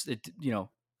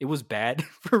 it was bad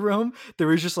for Rome. There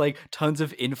was just like tons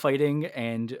of infighting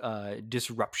and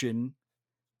disruption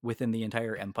within the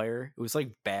entire empire. It was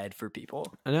like bad for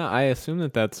people. I know. I assume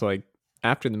that that's like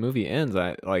after the movie ends.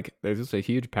 I like there's just a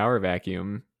huge power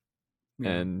vacuum,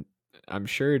 Yeah, and I'm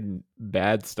sure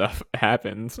bad stuff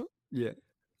happens. yeah.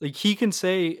 Like he can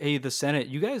say, "Hey, the Senate,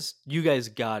 you guys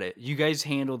got it. You guys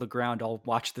handle the ground. I'll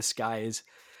watch the skies."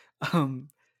 Um,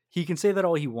 he can say that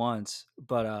all he wants,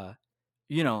 but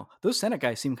those Senate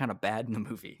guys seem kind of bad in the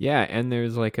movie. Yeah, and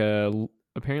there's like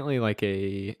apparently like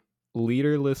a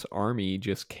leaderless army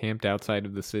just camped outside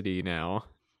of the city now.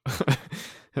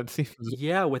 that seems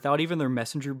Yeah, without even their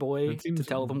messenger that boy to seems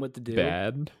tell them what to do.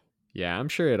 bad. Yeah, I'm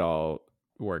sure it all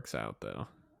works out though.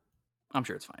 I'm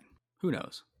sure it's fine. Who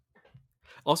knows?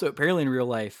 Also, apparently in real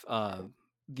life,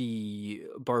 the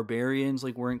barbarians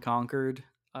like weren't conquered.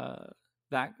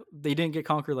 That they didn't get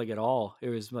conquered like at all. It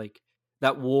was like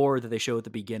that war that they show at the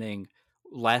beginning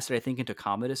lasted, I think, into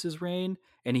Commodus's reign,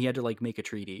 and he had to like make a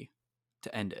treaty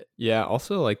to end it. Yeah,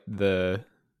 also like the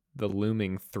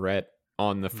looming threat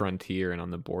on the Mhm. frontier and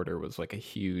on the border was like a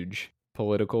huge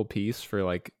political piece for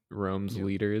like Rome's Yep.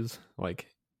 leaders. Like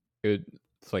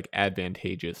it's like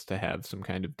advantageous to have some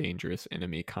kind of dangerous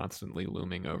enemy constantly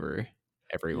looming over Yeah.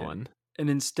 everyone. And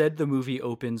instead, the movie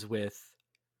opens with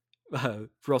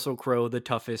Russell Crowe, the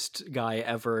toughest guy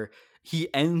ever.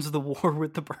 He ends the war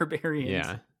with the barbarians.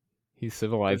 Yeah. He They're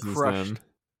civilizes them. crushed.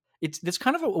 It's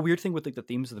kind of a weird thing with like the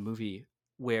themes of the movie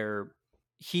where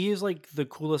he is like the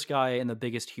coolest guy and the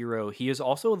biggest hero. He is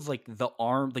also like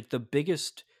the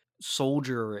biggest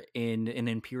soldier in an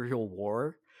imperial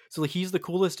war. So like he's the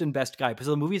coolest and best guy because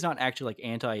the movie's not actually like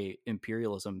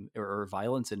anti-imperialism or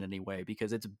violence in any way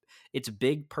because its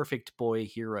big perfect boy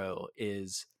hero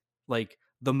is like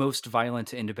the most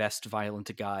violent and best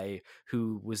violent guy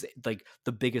who was like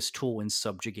the biggest tool in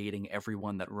subjugating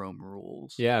everyone that Rome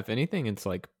rules. Yeah, if anything it's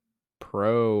like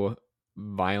pro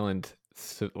violent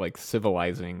like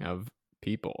civilizing of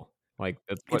people. Like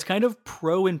that's It's what kind of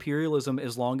pro imperialism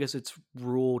as long as it's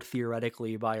ruled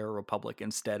theoretically by a republic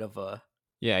instead of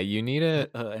yeah, you need a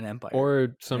an empire, or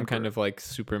an some kind emperor. of like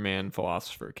Superman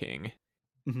philosopher king,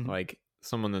 Mhm. like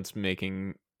someone that's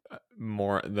making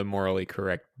more the morally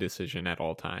correct decision at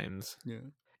all times. Yeah.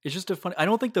 It's just a fun. I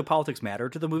don't think the politics matter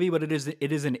to the movie, but it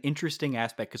is an interesting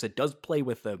aspect because it does play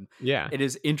with them. Yeah, It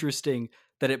is interesting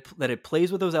that it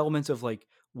plays with those elements of like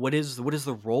what is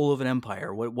the role of an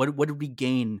empire? What did we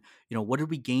gain? What did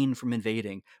we gain from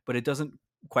invading? But it doesn't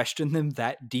question them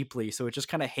that deeply. So it just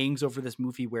kind of hangs over this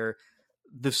movie where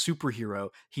the superhero,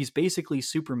 he's basically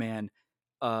Superman,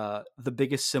 the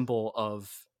biggest symbol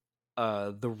of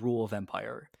the rule of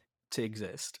empire to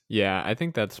exist. Yeah, I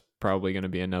think that's probably going to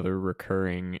be another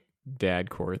recurring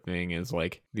Dadcore thing, is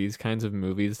like these kinds of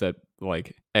movies that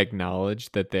like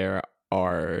acknowledge that there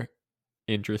are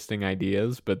interesting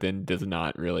ideas, but then does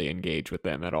not really engage with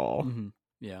them at all. Mm-hmm.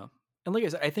 Yeah. And like I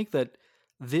said, I think that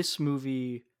this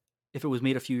movie, if it was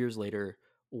made a few years later,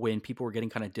 when people were getting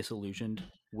kind of disillusioned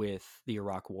with the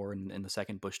Iraq War and the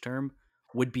second Bush term,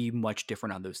 would be much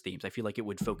different on those themes. I feel like it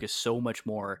would focus so much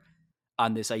more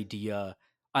on this idea,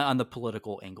 on the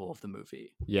political angle of the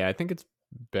movie. Yeah, I think it's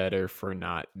better for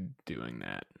not doing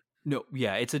that. No,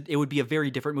 yeah, it would be a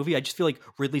very different movie. I just feel like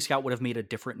Ridley Scott would have made a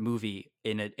different movie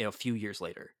in a few years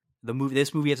later.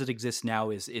 This movie as it exists now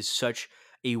is such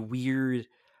a weird,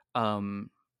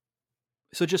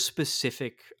 such a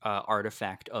specific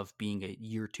artifact of being a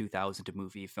year 2000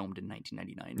 movie filmed in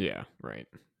 1999. Yeah, right.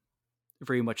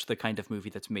 Very much the kind of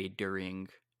movie that's made during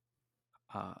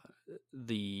uh,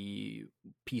 the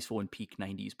peaceful and peak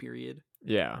 90s period.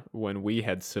 Yeah, when we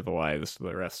had civilized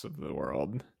the rest of the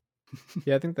world.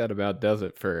 Yeah, I think that about does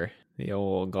it for the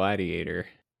old Gladiator.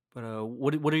 But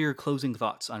what are your closing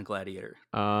thoughts on Gladiator?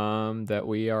 That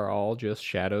we are all just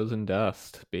shadows and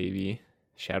dust, baby.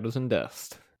 Shadows and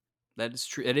dust. That is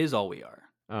true. It is all we are.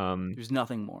 There's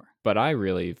nothing more. But I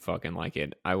really fucking like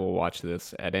it. I will watch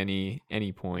this at any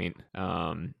point.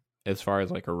 As far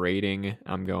as like a rating,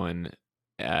 I'm going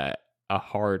a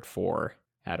hard 4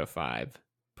 out of 5,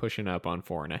 pushing up on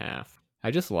 4.5.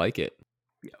 I just like it.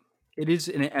 Yeah, it is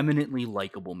an eminently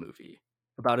likable movie.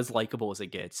 About as likable as it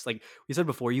gets. Like we said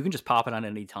before, you can just pop it on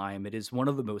any time. It is one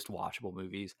of the most watchable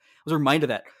movies. I was reminded of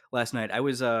that last night. I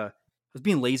was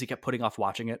being lazy, kept putting off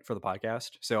watching it for the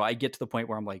podcast. So I get to the point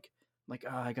where I'm like, oh,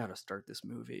 I gotta start this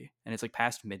movie, and it's like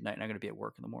past midnight, and I'm gonna be at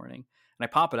work in the morning. And I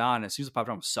pop it on, and as soon as I pop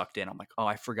it on, I'm sucked in. I'm like, oh,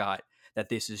 I forgot that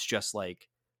this is just like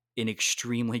an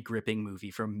extremely gripping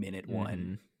movie from minute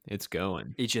one. It's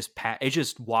going. It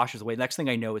just washes away. Next thing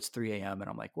I know, it's 3 a.m. and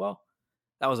I'm like, well,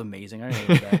 that was amazing. I didn't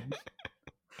go to bed.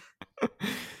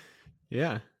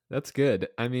 Yeah, that's good.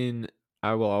 I mean,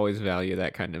 I will always value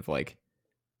that kind of like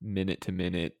minute to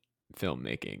minute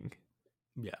filmmaking.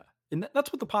 Yeah. And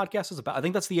that's what the podcast is about. I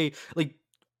think that's the like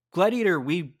Gladiator,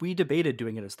 we debated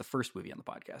doing it as the first movie on the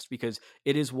podcast because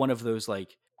it is one of those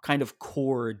like kind of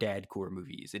core dadcore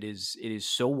movies. It is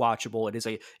so watchable.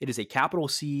 It is a capital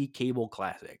C cable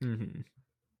classic. Mm-hmm.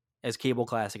 As cable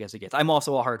classic as it gets. I'm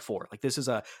also a hard 4. Like this is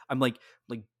I'm like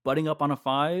butting up on a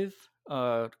 5.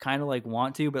 Kind of like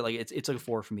want to, but like it's a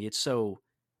 4 for me. It's so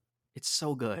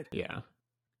good. Yeah.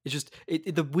 It's just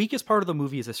the weakest part of the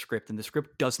movie is the script, and the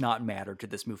script does not matter to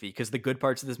this movie because the good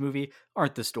parts of this movie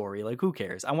aren't the story. Like who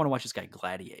cares? I want to watch this guy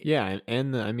gladiate. Yeah,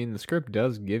 and I mean the script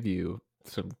does give you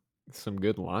some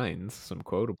good lines, some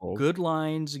quotables. Good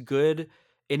lines, good,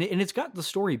 and it's got the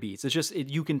story beats. It's just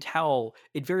you can tell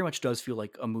it very much does feel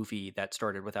like a movie that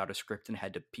started without a script and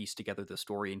had to piece together the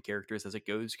story and characters as it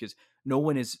goes because no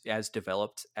one is as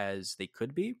developed as they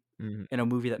could be in a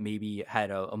movie that maybe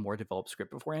had a more developed script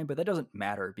beforehand. But that doesn't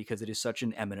matter because it is such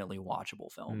an eminently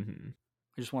watchable film. Mm-hmm.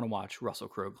 I just want to watch Russell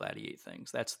Crowe gladiate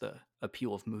things. That's the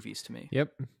appeal of movies to me.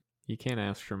 Yep, you can't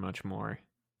ask for much more.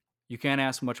 You can't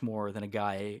ask much more than a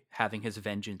guy having his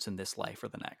vengeance in this life or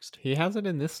the next. He has it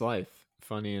in this life,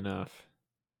 funny enough.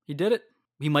 He did it.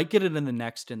 He might get it in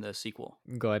the sequel.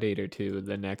 Gladiator 2,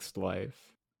 The Next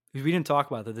Life. We didn't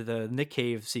talk about the Nick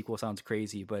Cave sequel sounds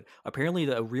crazy, but apparently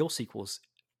the real sequel's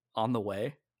on the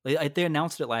way. They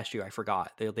announced it last year. I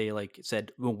forgot. They like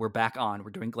said, well, we're back on.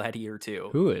 We're doing Gladiator 2.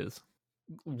 Who is?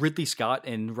 Ridley Scott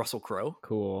and Russell Crowe.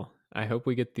 Cool. I hope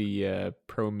we get the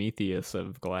Prometheus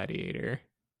of Gladiator.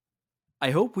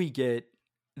 I hope we get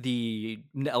the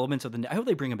elements of I hope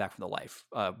they bring him back from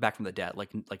back from the dead,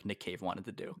 like Nick Cave wanted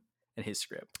to do in his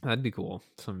script. That'd be cool.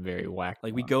 Some very whack.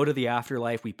 Like we go to the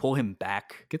afterlife, we pull him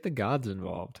back. Get the gods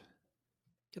involved.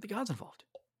 Get the gods involved.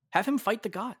 Have him fight the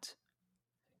gods.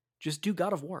 Just do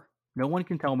God of War. No one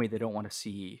can tell me they don't want to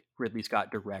see Ridley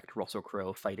Scott direct Russell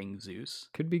Crowe fighting Zeus.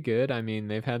 Could be good. I mean,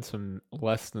 they've had some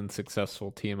less than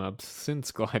successful team-ups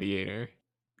since Gladiator.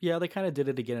 Yeah, they kind of did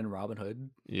it again in Robin Hood.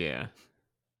 Yeah.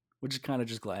 Which is kind of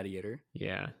just Gladiator.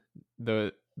 Yeah.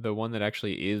 The one that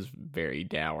actually is very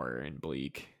dour and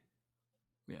bleak.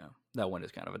 Yeah, that one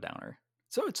is kind of a downer.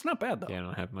 So it's not bad, though. Yeah, I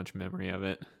don't have much memory of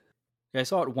it. Yeah, I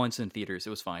saw it once in theaters. It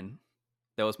was fine.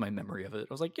 That was my memory of it.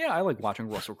 I was like, yeah, I like watching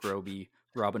Russell Crowe be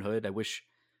Robin Hood. I wish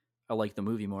I liked the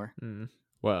movie more.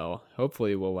 Well,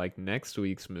 hopefully we'll like next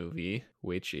week's movie,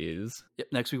 which is... Yep,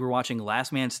 next week we're watching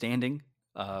Last Man Standing,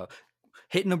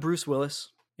 hitting a Bruce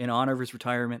Willis in honor of his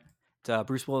retirement. It's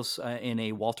Bruce Willis in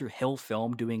a Walter Hill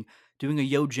film doing a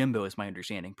Yojimbo, is my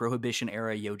understanding. Prohibition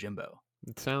era Yojimbo.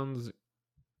 It sounds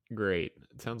great.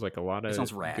 It sounds like a lot It of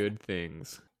sounds rad. good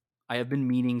things. I have been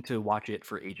meaning to watch it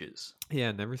for ages.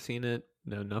 Yeah, never seen it.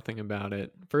 Know nothing about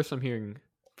it. First I'm hearing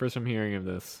of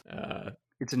this.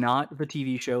 It's not the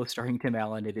TV show starring Tim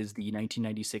Allen. It is the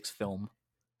 1996 film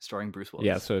starring Bruce Willis.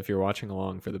 Yeah, so if you're watching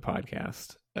along for the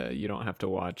podcast, you don't have to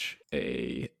watch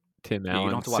a Tim Allen you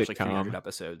don't have to watch sitcom. like 300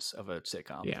 episodes of a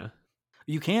sitcom. Yeah.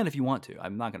 You can if you want to.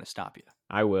 I'm not going to stop you.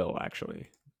 I will, actually.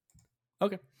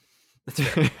 Okay.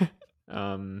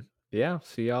 Yeah,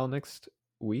 see y'all next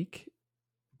week.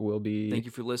 Thank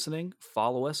you for listening.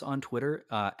 Follow us on Twitter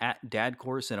at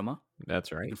Dadcore Cinema.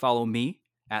 That's right. You can follow me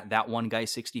at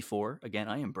ThatOneGuy64. Again,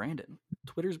 I am Brandon.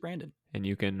 Twitter's Brandon. And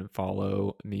you can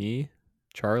follow me,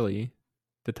 Charlie,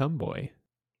 the Tomboy.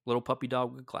 Little puppy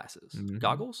dog with glasses. Mm-hmm.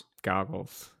 Goggles?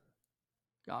 Goggles.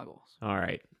 Goggles. All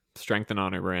right. Strength and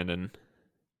honor, Brandon.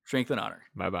 Strength and honor.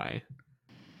 Bye-bye.